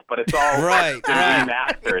old, but it's all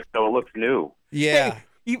remastered, so it looks new. Yeah.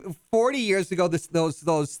 Hey, 40 years ago,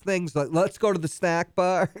 those things like let's go to the snack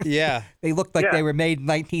bar. Yeah, they looked like they were made in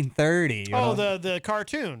 1930. The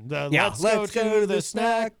cartoon. Let's go to the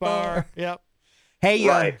snack bar. Yep. Hey,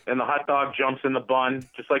 right. And the hot dog jumps in the bun,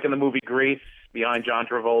 just like in the movie Grease, behind John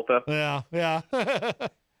Travolta. Yeah.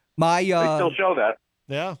 My They still show that.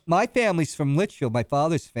 Yeah. My family's from Litchfield, my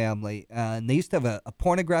father's family, and they used to have a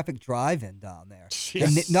pornographic drive-in down there,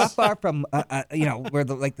 and not far from where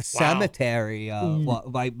the cemetery.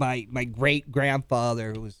 My great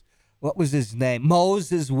grandfather was, what was his name?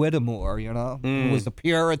 Moses Whittemore, who was a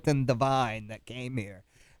Puritan divine that came here.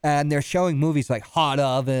 And they're showing movies like Hot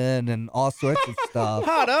Oven and all sorts of stuff.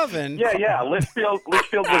 Hot Oven? Yeah. Litchfield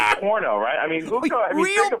was porno, right? I mean, real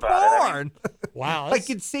think about porn. It. Wow. I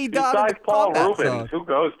can see down in Besides the Paul combat Rubens, zone. who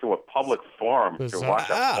goes to a public forum to watch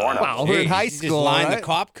a porno? Well, we're in high Just school, line right? the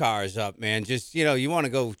cop cars up, man. Just, you want to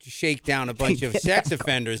go shake down a bunch of sex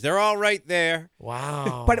offenders. They're all right there.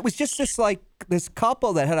 Wow. But it was just this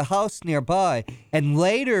couple that had a house nearby, and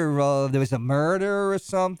later there was a murder or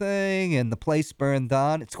something, and the place burned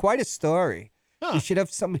down. It's quite a story. Huh. You should have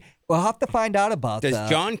some. We'll have to find out about Does that.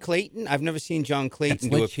 John Clayton? I've never seen John Clayton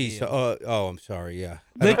do a piece of. Oh, I'm sorry. Yeah.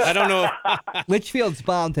 Litch- I don't know. Litchfield's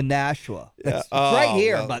bound to Nashua. It's right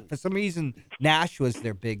here, but for some reason Nashua's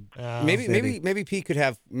their big. Maybe Pete could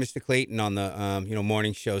have Mr. Clayton on the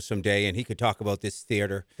morning show someday, and he could talk about this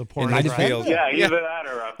theater. The in Litchfield. Yeah, either that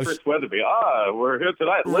or Chris Weatherby. We're here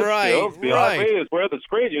tonight. Right, Litchfield, behind me is where the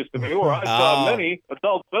screen used to be, where I saw many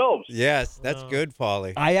adult films. Yes, that's good,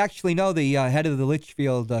 Pauly. I actually know the head of the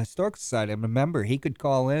Litchfield Historical Society. I'm a member. He could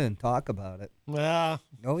call in and talk about it. Yeah.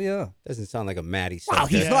 Oh yeah. Doesn't sound like a Matty. Well,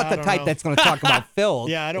 he's not the type that's going to talk about Phil.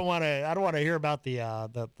 Yeah, I don't want to hear about the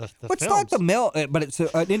But it's not the mill, but it's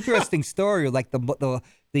an interesting story. Like the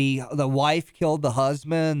wife killed the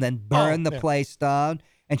husband, then burned the place down,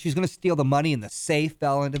 and she's going to steal the money, and the safe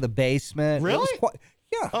fell into the basement. Really?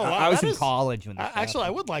 Yeah. Oh, wow, I was that in is- college when that Actually, I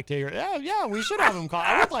happened. would like to hear. Yeah, we should have him call.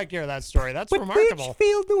 I would like to hear that story. That's But remarkable.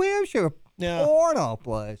 Litchfield, New Hampshire, Yeah. porno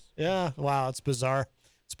place. Yeah. Wow, it's bizarre.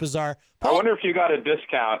 It's bizarre. I wonder if you got a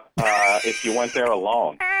discount if you went there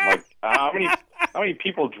alone. Like how many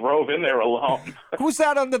people drove in there alone? Who's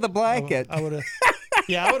that under the blanket? I would.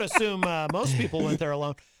 Yeah, I would assume most people went there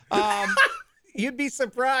alone. You'd be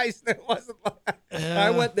surprised. It wasn't. I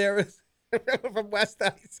went there from West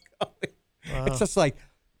Ice going. It's just like,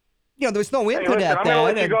 there was no Hey, internet listen, I'm then. going to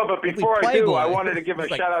let you and go, but only before I do, Playboy. I wanted to give a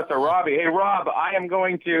It's like- shout out to Robbie. Hey, Rob, I am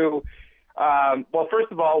going to. Well,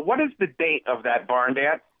 first of all, what is the date of that barn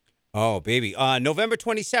dance? Oh, baby. November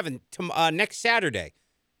 27th, next Saturday,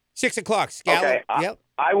 6 o'clock. Okay, Yep.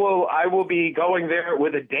 I will be going there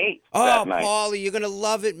with a date Oh, that night. Pauly, you're going to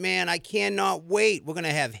love it, man. I cannot wait. We're going to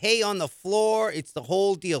have hay on the floor. It's the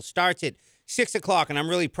whole deal. Starts at 6 o'clock, and I'm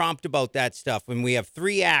really prompt about that stuff. And we have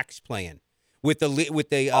 3 acts playing. With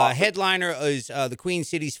the headliner is the Queen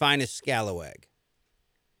City's finest scalawag.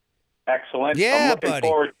 Excellent. Yeah, I'm looking buddy.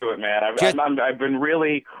 forward to it, man. I've been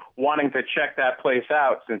really wanting to check that place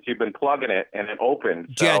out since you've been plugging it and it opened.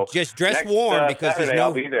 So just dress next, warm because Saturday, there's no.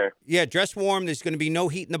 I'll be there. Yeah, dress warm. There's going to be no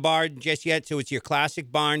heat in the bar just yet, so it's your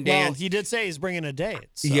classic barn Well, dance. he did say he's bringing a date.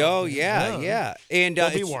 So, Yeah. And It'll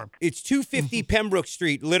be it's, warm. It's 250 Pembroke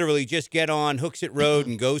Street. Literally, just get on Hooksett Road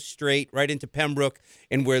and go straight right into Pembroke,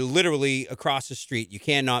 and we're literally across the street. You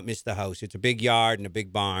cannot miss the house. It's a big yard and a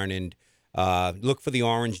big barn, and look for the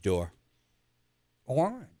orange door.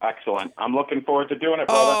 Orange. Excellent. I'm looking forward to doing it,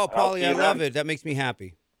 brother. Oh, Pauly, I love it. That makes me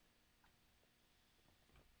happy.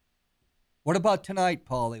 What about tonight,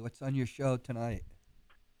 Pauly? What's on your show tonight?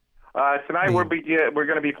 Tonight we're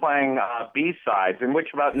going to be playing B-sides, in which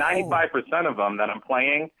about 95% of them that I'm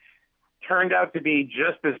playing turned out to be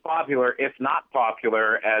just as popular, if not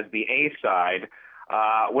popular, as the A-side,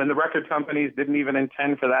 when the record companies didn't even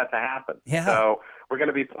intend for that to happen. Yeah. So we're going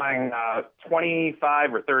to be playing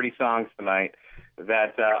 25 or 30 songs tonight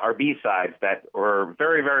that are B-sides that were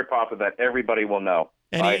very, very popular that everybody will know.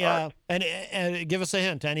 Any and give us a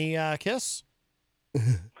hint. Any Kiss?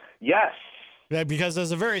 Yes. Yeah, because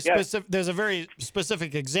there's a very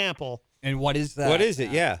specific example. And what is that? What is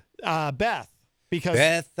it? Yeah. Beth. Because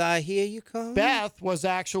Beth, I hear you come. Beth was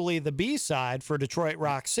actually the B-side for Detroit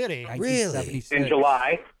Rock City. Really? In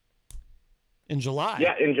July. In July.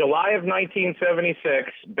 Yeah, in July of 1976,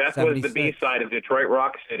 Beth was the 76. B-side of Detroit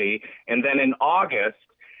Rock City. And then in August,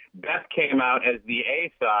 Beth came out as the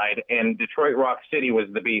A-side, and Detroit Rock City was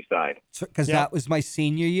the B-side. Because that was my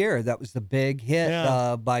senior year. That was the big hit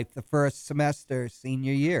by the first semester,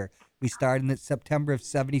 senior year. We started in September of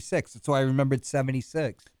 76. That's why I remembered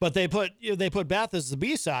 76. But they put Beth as the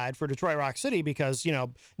B-side for Detroit Rock City because,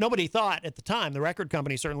 nobody thought at the time, the record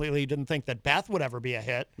company certainly didn't think that Beth would ever be a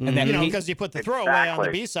hit. And then because you put the throwaway on the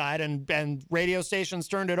Exactly. B-side and radio stations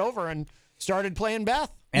turned it over and started playing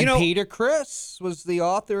Beth. And Peter Criss was the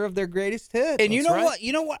author of their greatest hit. And you know what?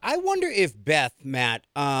 You know what? I wonder if Beth, Matt,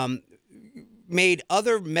 made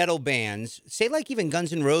other metal bands, say like even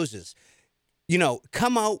Guns N' Roses,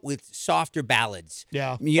 come out with softer ballads.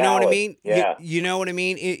 Yeah. You know what I mean? Yeah. You know what I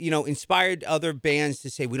mean? Inspired other bands to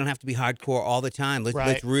say, we don't have to be hardcore all the time.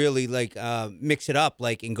 Let's really mix it up,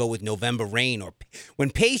 and go with November Rain, or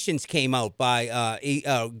when Patience came out by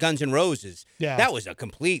Guns N' Roses. Yeah. That was a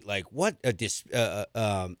complete, what a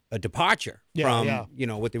departure from,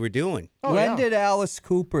 what they were doing. When did Alice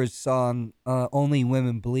Cooper's song "Only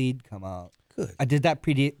Women Bleed" come out? Good. Did that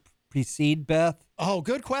precede Beth? Oh,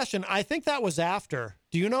 good question. I think that was after.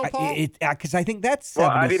 Do you know, Paul? Because I think that's 76.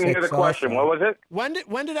 Well, I didn't hear the question. also. What was it?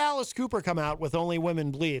 When did Alice Cooper come out with "Only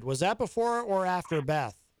Women Bleed"? Was that before or after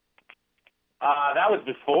Beth? That was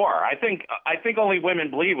before. I think Only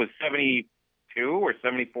Women Bleed was 72 or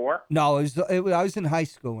 74. No, I was in high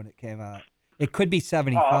school when it came out. It could be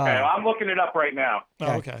 75. Oh, okay. I'm looking it up right now.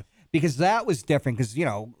 Oh, okay. Because that was different. Because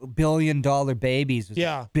 $1 Billion Babies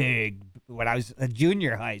was big when I was a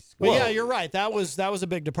junior high school. Well, yeah, you're right. That was a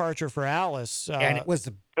big departure for Alice. And it was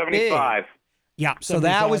 75. Big. Yeah, so 75.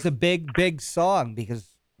 that was a big song because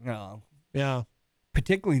yeah,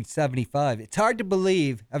 particularly in 75. It's hard to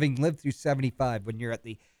believe, having lived through 75, when you're at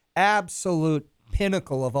the absolute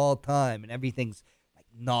pinnacle of all time and everything's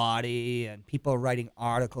naughty and people are writing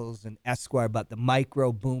articles in Esquire about the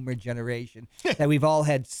micro boomer generation that we've all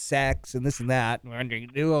had sex and this and that. And we're wondering,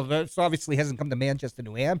 this obviously hasn't come to Manchester,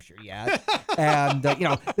 New Hampshire yet. And,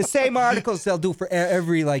 the same articles they'll do for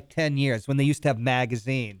every 10 years when they used to have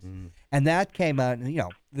magazines. And that came out, and,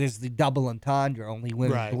 there's the double entendre, Only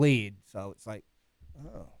Women Bleed. So it's like,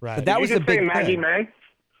 oh. Right. But that Did was you the just say big Maggie thing. May?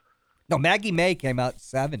 No, Maggie May came out in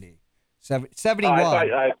 71. Sorry,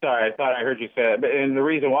 I thought I heard you say that. And the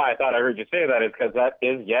reason why I thought I heard you say that is because that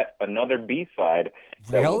is yet another B-side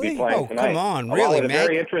that we'll be Really? playing Oh, tonight. come on. Along Really, with a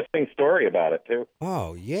very interesting story about it, too.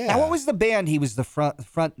 Oh, yeah. Now, what was the band he was the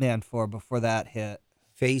front man for before that hit?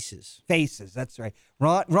 Faces. Faces, that's right.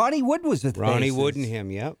 Ronnie Wood was with Ronnie Faces. Wood and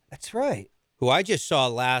him, yep. That's right. Who I just saw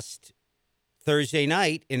last Thursday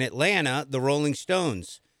night in Atlanta, the Rolling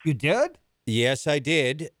Stones. You did? Yes, I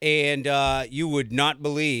did. And you would not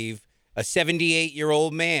believe a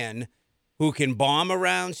 78-year-old man who can bomb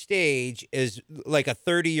around stage is like a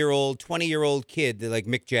 30-year-old, 20-year-old kid, like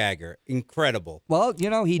Mick Jagger. Incredible. Well,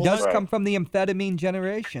 he does come from the amphetamine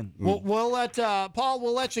generation. We'll let Paul.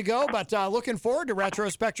 We'll let you go, but looking forward to Retro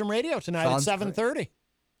Spectrum Radio tonight Sounds at 7:30.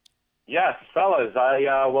 Yes, fellas.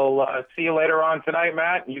 I will see you later on tonight,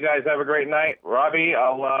 Matt. You guys have a great night. Robbie,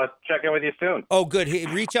 I'll check in with you soon. Oh, good. Hey,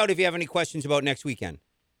 reach out if you have any questions about next weekend.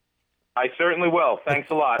 I certainly will. Thanks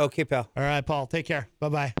a lot. Okay, pal. All right, Paul. Take care.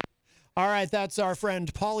 Bye-bye. All right, that's our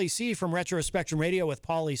friend Pauly C from Retro Spectrum Radio with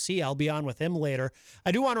Pauly C. I'll be on with him later.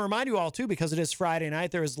 I do want to remind you all, too, because it is Friday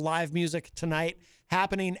night, there is live music tonight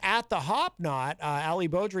happening at the Hop Knot. Ali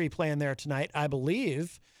Beaudry playing there tonight, I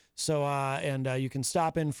believe. So, you can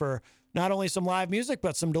stop in for not only some live music,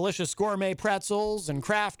 but some delicious gourmet pretzels and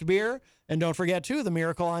craft beer. And don't forget, too, the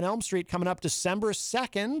Miracle on Elm Street coming up December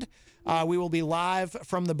 2nd. We will be live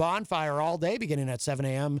from the bonfire all day, beginning at 7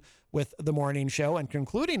 a.m. with the morning show and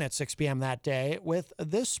concluding at 6 p.m. that day with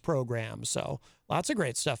this program. So lots of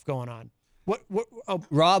great stuff going on.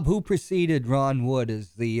 Rob, who preceded Ron Wood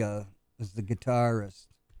as the guitarist?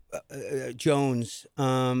 Jones.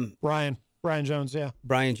 Brian Jones, yeah.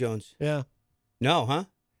 Brian Jones. Yeah. No, huh?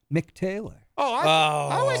 Mick Taylor. Oh,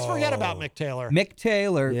 I always forget about Mick Taylor. Mick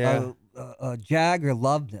Taylor, Yeah. Jagger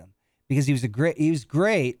loved him because he was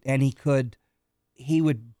great, and he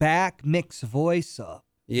would back Mick's voice up.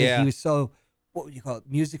 Yeah. He was so, what would you call it,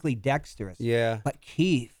 musically dexterous. Yeah. But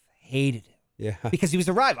Keith hated him. Yeah. Because he was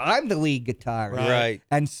a rival. I'm the lead guitarist. Right.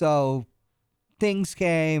 And so things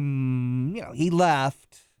came, he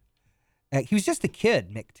left. He was just a kid,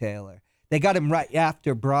 Mick Taylor. They got him right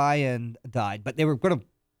after Brian died, but they were going to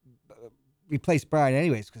replace Brian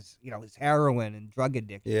anyways because, his heroin and drug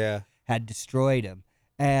addiction had destroyed him.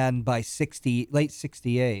 And by late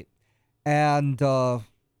 68. And,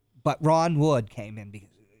 but Ron Wood came in because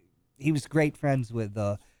he was great friends with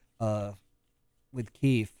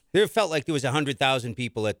Keith. There felt like there was 100,000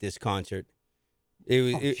 people at this concert. It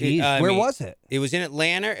was. Where was it? It was in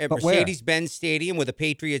Atlanta at But where? Mercedes-Benz Stadium, where the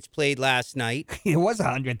Patriots played last night. It was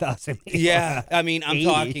 100,000 people. Yeah, I mean, I'm 80.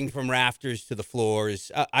 talking from rafters to the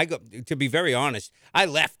floors. To be very honest, I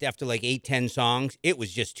left after like 8-10 songs. It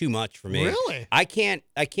was just too much for me. Really? I can't.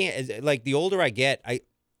 Like the older I get,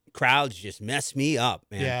 crowds just mess me up,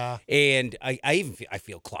 man. Yeah. And I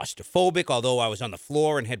feel claustrophobic, although I was on the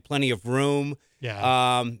floor and had plenty of room.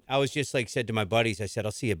 Yeah. I was just like said to my buddies, I said,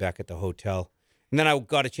 I'll see you back at the hotel. And then I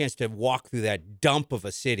got a chance to walk through that dump of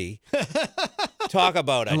a city. Talk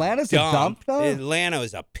about Atlanta's dump. a dump, though? Atlanta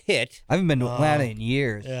is a pit. I haven't been to Atlanta in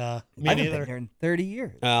years. Yeah. I haven't been here in 30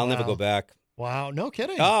 years. I'll never go back. Wow. No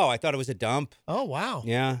kidding. Oh, I thought it was a dump. Oh, wow.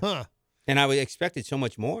 Yeah. Huh. And I expected so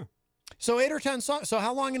much more. So 8 or 10 songs. So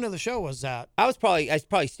how long into the show was that? I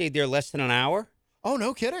probably stayed there less than an hour. Oh,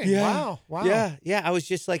 no kidding. Yeah. Wow. Yeah. I was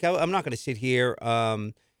just like, I'm not going to sit here.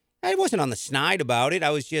 I wasn't on the snide about it.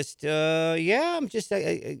 I was just, I'm just,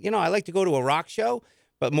 I like to go to a rock show,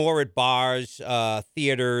 but more at bars,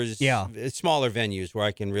 theaters, smaller venues where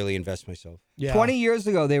I can really invest myself. Yeah. 20 years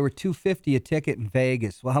ago, they were $250 a ticket in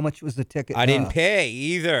Vegas. Well, how much was the ticket? I didn't pay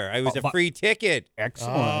either. It was a free ticket.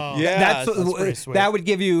 Excellent. Oh. Yeah. That's pretty sweet. that would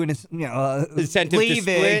give you an Incentive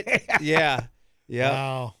leaving. to split. Yeah.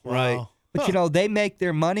 Wow. Right. But, they make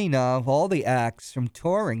their money now, all the acts, from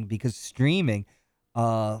touring because streaming.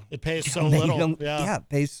 It pays so little. Yeah, it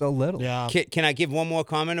pays so little. Yeah. Can I give one more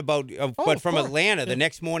comment about, but from course. Atlanta, the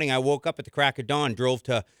next morning I woke up at the crack of dawn, drove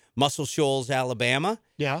to Muscle Shoals, Alabama.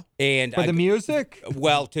 Yeah. And For the music?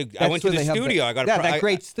 Well, I went to where the they have studio. I got that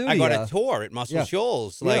great studio. I got a tour at Muscle Yeah.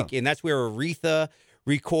 Shoals, and that's where Aretha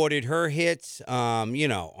recorded her hits.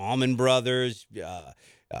 Allman Brothers.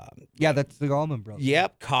 Yeah, that's the Allman Brothers.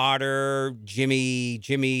 Yep, Carter, Jimmy.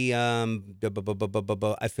 I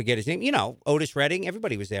forget his name. Otis Redding.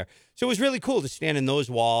 Everybody was there, so it was really cool to stand in those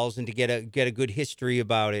walls and to get a good history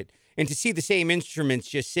about it, and to see the same instruments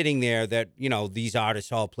just sitting there that these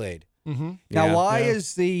artists all played. Mm-hmm. Now, why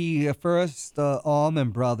is the first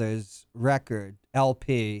Allman Brothers record,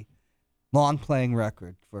 LP, long-playing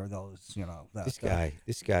record for those, This guy.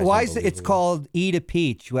 Why is it's called Eat a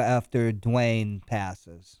Peach after Dwayne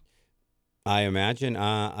passes? I imagine.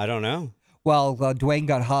 I don't know. Well, Dwayne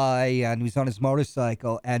got high and he was on his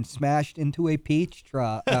motorcycle and smashed into a peach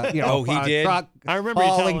truck. Oh, he did? Truck I remember you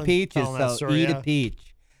hauling telling peaches. that So story, Eat yeah. a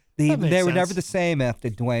Peach. That makes They were sense. never the same after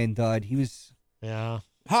Dwayne died. He was. Yeah.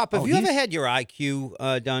 Hop, have Oh, you ever he's- had your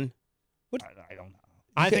IQ done? I don't know.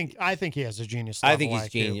 I think he has a genius. I think he's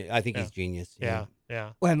IQ. genius. I think Yeah. he's genius. Yeah.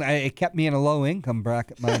 When it kept me in a low income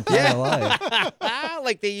bracket my entire life.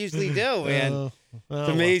 Like they usually do, man. It's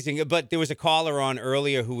amazing. But there was a caller on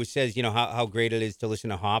earlier who says, how great it is to listen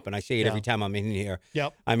to Hop, and I say it every time I'm in here.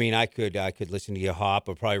 Yep. I mean, I could listen to your Hop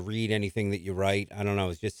or probably read anything that you write. I don't know.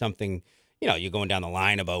 It's just something. You're going down the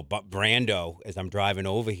line about Brando as I'm driving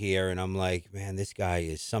over here, and I'm like, man, this guy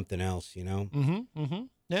is something else. Mm-hmm.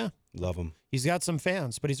 Yeah. Love him. He's got some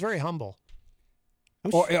fans, but he's very humble.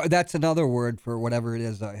 Or that's another word for whatever it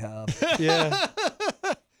is I have. Yeah.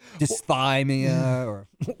 Dysthymia or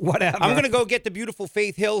whatever. I'm going to go get the beautiful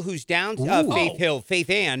Faith Hill, who's down. Faith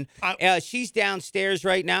Ann. She's downstairs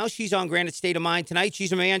right now. She's on Granite State of Mind tonight.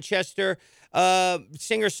 She's a Manchester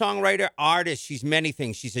singer, songwriter, artist. She's many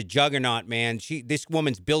things. She's a juggernaut, man. This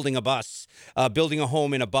woman's building a bus, building a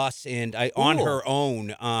home in a bus, and on her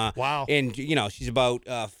own. Wow. And she's about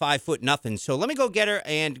 5 foot nothing. So let me go get her.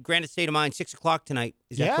 And Granite State of Mind, 6:00 tonight.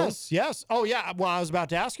 Is that cool? Yes. Oh yeah. Well, I was about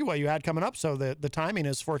to ask you what you had coming up, so the timing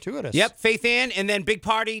is fortuitous. Yep, Faith Ann, and then big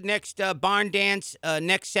party next barn dance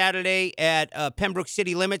next Saturday at Pembroke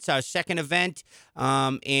City Limits, our second event,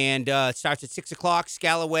 and it starts at 6:00.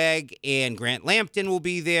 Scalawag and Grant Lampton will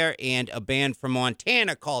be there, and a band from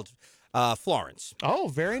Montana called Florence. Oh,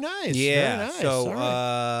 very nice. Yeah, Very nice. so All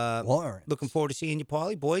right. Florence. Looking forward to seeing you,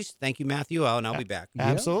 Pauly. Boys, thank you, Matthew, and I'll be back.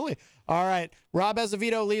 Absolutely. All right. Rob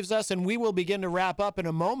Azevedo leaves us, and we will begin to wrap up in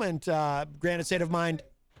a moment. Granite State of Mind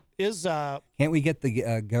is. Can't we get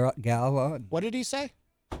the gal on? What did he say?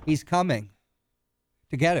 He's coming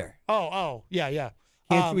to get her. Oh, yeah.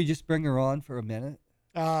 Can't we just bring her on for a minute?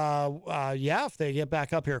 Yeah, if they get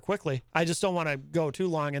back up here quickly. I just don't want to go too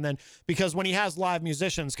long, and then because when he has live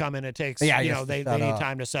musicians come in, it takes they need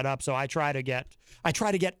time to set up. So I try to get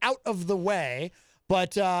out of the way.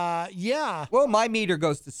 But yeah. Well, my meter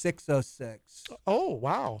goes to 6:06. Oh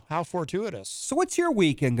wow, how fortuitous! So what's your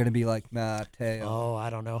weekend going to be like, Mateo? Oh, I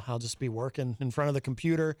don't know. I'll just be working in front of the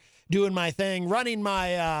computer, doing my thing, running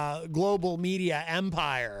my global media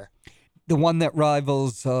empire. The one that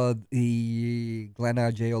rivals the Glenn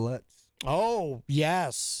Jolets. Oh,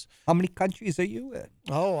 yes. How many countries are you in?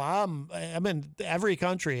 Oh, I'm in every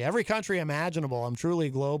country imaginable. I'm truly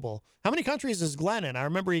global. How many countries is Glenn in? I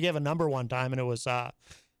remember he gave a number one time, and it was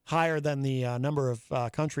higher than the number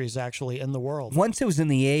of countries actually in the world. Once it was in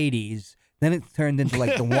the 80s, then it turned into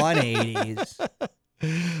like the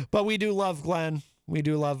 180s. But we do love Glenn. We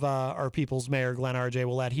do love our people's mayor, Glenn R.J.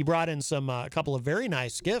 Willett. He brought in a couple of very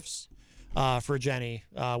nice gifts for Jenny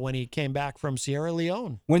when he came back from Sierra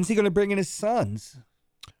Leone. When's he going to bring in his sons?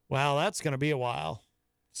 Well, that's going to be a while.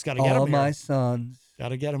 He's got to get them All here. my sons. Got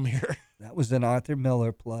to get them here. That was an Arthur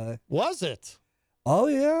Miller play. Was it? Oh,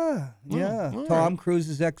 yeah. Yeah. all Tom right.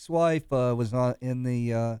 Cruise's ex-wife was in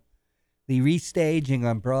the restaging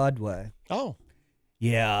on Broadway. Oh.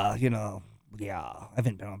 Yeah, I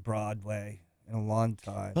haven't been on Broadway in a long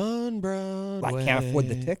time. On Broadway. I can't afford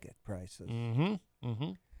the ticket prices. Mm-hmm.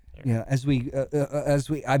 Mm-hmm. Yeah,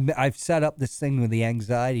 I've set up this thing with the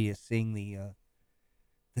anxiety of seeing the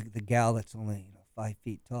gal that's only 5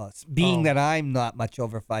 feet tall. Being that I'm not much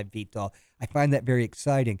over 5 feet tall, I find that very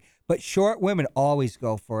exciting. But short women always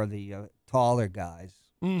go for the taller guys.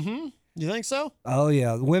 Mm-hmm. You think so? Oh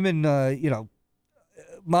yeah, women.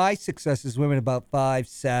 My success is women about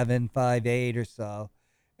 5'7", 5'8", or so,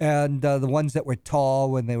 and the ones that were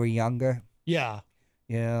tall when they were younger. Yeah.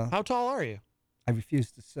 Yeah. How tall are you? I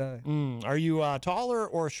refuse to say. Are you taller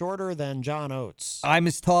or shorter than John Oates? I'm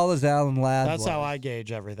as tall as Alan Ladd. That's how I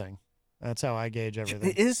gauge everything.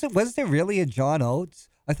 Was there really a John Oates?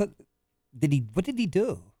 I thought. What did he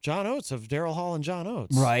do? John Oates of Daryl Hall and John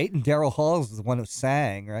Oates. Right, and Daryl Hall is the one who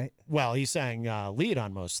sang, right? Well, he sang lead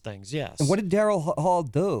on most things, yes. And what did Daryl Hall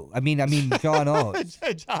do? I mean, John Oates.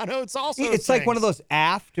 John Oates also It's like one of sings. those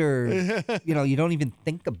after, you don't even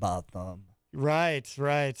think about them. Right.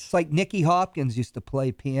 It's like Nicky Hopkins used to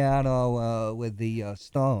play piano with the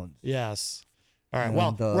Stones. Yes. All right. And,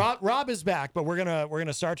 well, Rob is back, but we're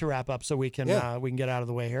gonna start to wrap up so we can get out of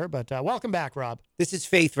the way here. But welcome back, Rob. This is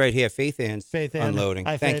Faith right here. Faith Ann's unloading.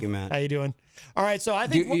 Hi, Thank Faith. you, Matt. How you doing? All right. So I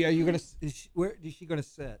think Are you gonna? Where is she gonna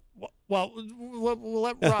sit? Well, we'll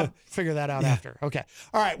let Rob figure that out after. Okay.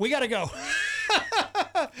 All right. We got to go.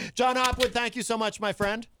 John Hopwood, thank you so much, my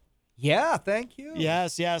friend. Yeah, thank you.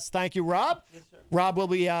 Yes. Thank you, Rob. Yes, sir. Rob will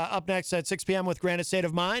be up next at 6 p.m. with Granite State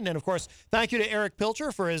of Mind. And, of course, thank you to Erich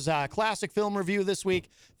Pilcher for his classic film review this week,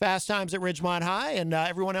 Fast Times at Ridgemont High, and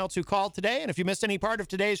everyone else who called today. And if you missed any part of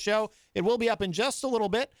today's show, it will be up in just a little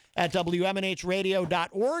bit at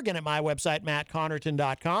WMNHradio.org and at my website,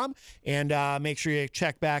 mattconnarton.com. And make sure you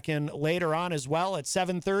check back in later on as well at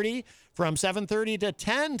 7:30, from 7:30 to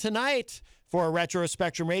 10 tonight, for Retro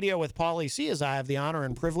Spectrum Radio with Pauly C, as I have the honor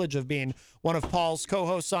and privilege of being one of Paul's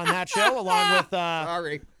co-hosts on that show, along with,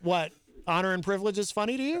 Sorry. What, honor and privilege is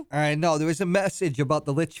funny to you? All right, no, there was a message about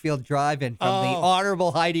the Litchfield Drive-In from the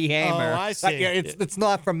Honorable Heidi Hamer. Oh, I see. It's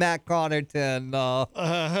not from Matt Connarton.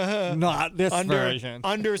 Not this version.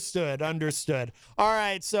 Understood. All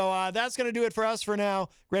right, so that's going to do it for us for now.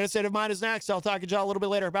 Granite State of Mind is next. I'll talk to y'all a little bit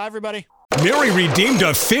later. Bye, everybody. Mary redeemed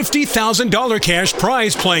a $50,000 cash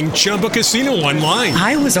prize playing Chumba Casino online.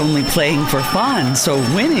 I was only playing for fun, so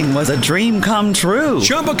winning was a dream come true.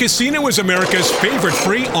 Chumba Casino is America's favorite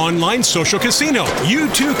free online social casino. You,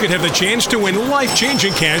 too, could have the chance to win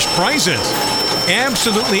life-changing cash prizes.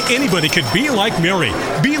 Absolutely anybody could be like Mary.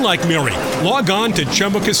 Be like Mary. Log on to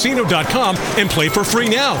ChumbaCasino.com and play for free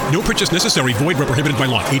now. No purchase necessary. Void where prohibited by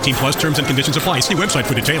law. 18 plus terms and conditions apply. See website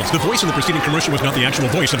for details. The voice in the preceding commercial was not the actual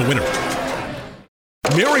voice of the winner.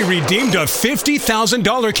 Mary redeemed a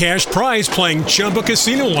 $50,000 cash prize playing Chumba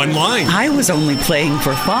Casino online. I was only playing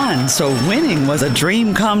for fun, so winning was a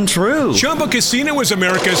dream come true. Chumba Casino is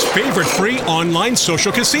America's favorite free online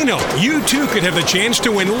social casino. You, too, could have the chance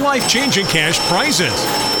to win life-changing cash prizes.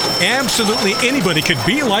 Absolutely anybody could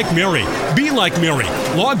be like Mary. Be like Mary.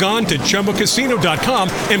 Log on to ChumbaCasino.com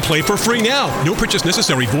and play for free now. No purchase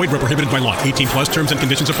necessary. Void where prohibited by law. 18 plus terms and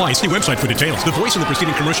conditions apply. See website for details. The voice in the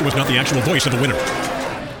preceding commercial was not the actual voice of the winner.